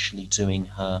we're actually doing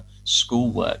her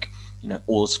schoolwork.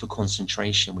 Oils for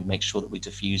concentration. We make sure that we're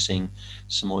diffusing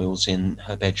some oils in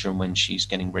her bedroom when she's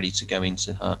getting ready to go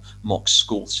into her mock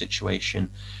school situation.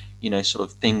 Sort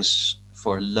of things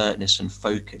for alertness and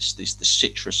focus. There's the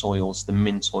citrus oils, the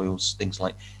mint oils, things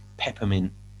like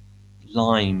peppermint,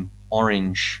 lime,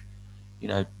 orange,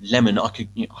 lemon. I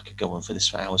could go on for this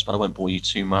for hours, but I won't bore you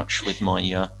too much with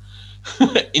my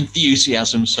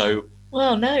enthusiasm. So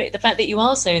Well, no, the fact that you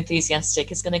are so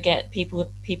enthusiastic is going to get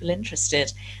people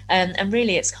interested, and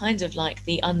really, it's kind of like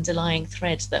the underlying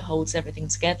thread that holds everything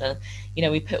together.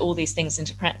 We put all these things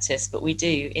into practice, but we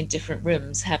do in different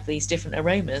rooms have these different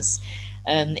aromas,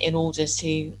 in order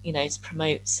to to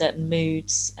promote certain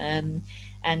moods, and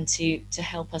to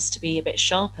help us to be a bit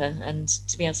sharper and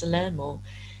to be able to learn more.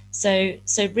 So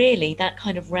really, that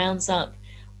kind of rounds up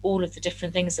all of the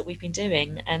different things that we've been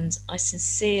doing. And I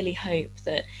sincerely hope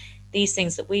that these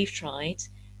things that we've tried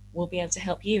will be able to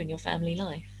help you in your family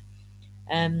life.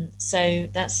 So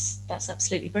that's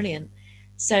absolutely brilliant.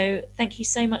 So thank you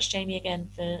so much, Jamie, again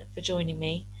for joining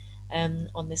me,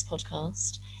 on this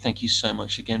podcast. thank you so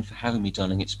much again for having me,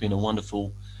 darling. It's been a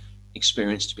wonderful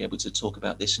experience to be able to talk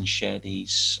about this and share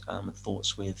these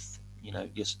thoughts with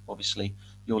just obviously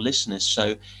your listeners.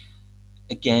 So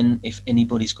again, if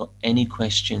anybody's got any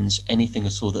questions, anything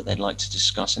at all that they'd like to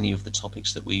discuss, any of the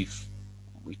topics that we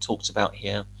talked about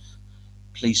here,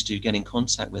 please do get in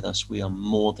contact with us. We are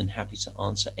more than happy to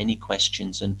answer any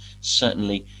questions, and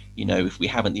certainly, if we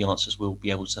haven't the answers, we'll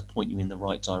be able to point you in the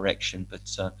right direction.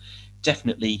 But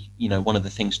definitely, one of the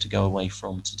things to go away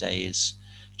from today is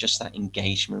just that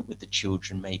engagement with the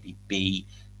children. Maybe be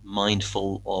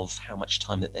mindful of how much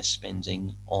time that they're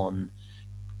spending on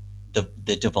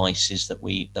the devices that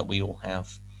we all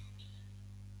have,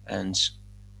 and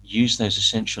use those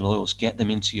essential oils. Get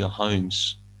them into your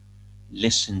homes.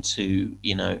 Listen to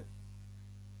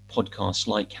podcasts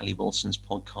like Kelly Wilson's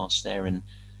podcast there, and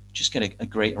just get a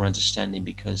greater understanding,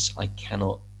 because I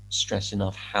cannot stress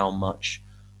enough how much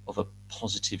of a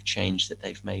positive change that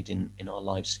they've made in our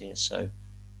lives here. So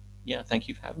yeah, thank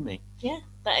you for having me. Yeah,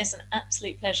 that is an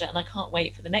absolute pleasure, and I can't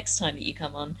wait for the next time that you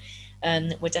come on.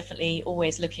 We're definitely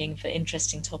always looking for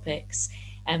interesting topics,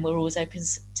 and we're always open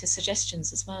to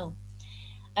suggestions as well.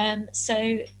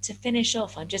 So, to finish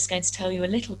off, I'm just going to tell you a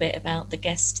little bit about the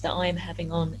guest that I'm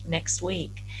having on next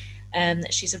week.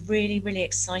 She's a really, really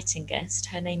exciting guest.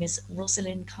 Her name is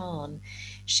Rosalind Kahn.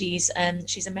 She's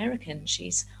American.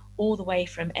 She's all the way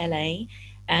from LA,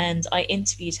 and I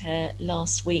interviewed her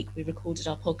last week. We recorded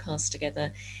our podcast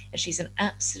together, and she's an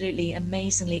absolutely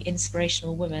amazingly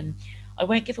inspirational woman. I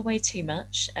won't give away too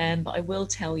much, but I will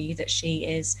tell you that she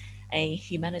is a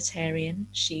humanitarian.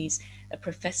 She's a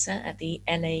professor at the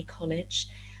LA College,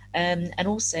 and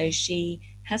also she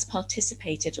has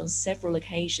participated on several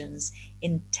occasions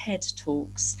in TED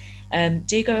Talks.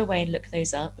 Do go away and look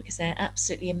those up, because they're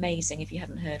absolutely amazing if you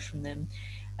haven't heard from them.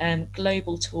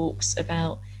 Global talks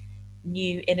about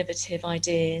new innovative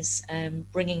ideas,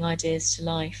 bringing ideas to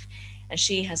life. And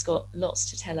she has got lots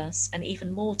to tell us, and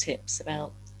even more tips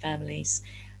about families.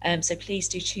 So please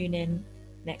do tune in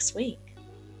next week.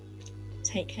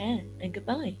 Take care and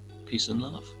goodbye. Peace and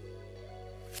love.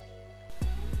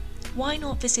 Why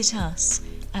not visit us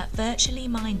at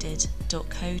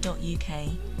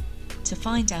virtuallyminded.co.uk to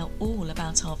find out all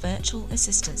about our virtual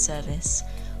assistant service,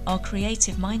 our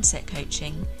creative mindset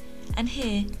coaching, and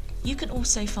here you can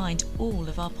also find all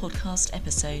of our podcast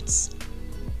episodes.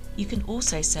 You can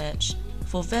also search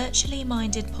for Virtually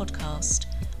Minded Podcast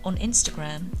on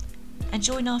Instagram and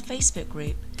join our Facebook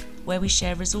group, where we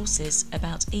share resources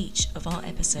about each of our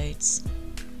episodes.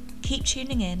 Keep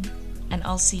tuning in, and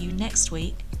I'll see you next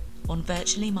week on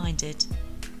Virtually Minded,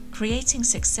 creating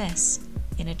success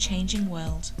in a changing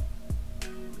world.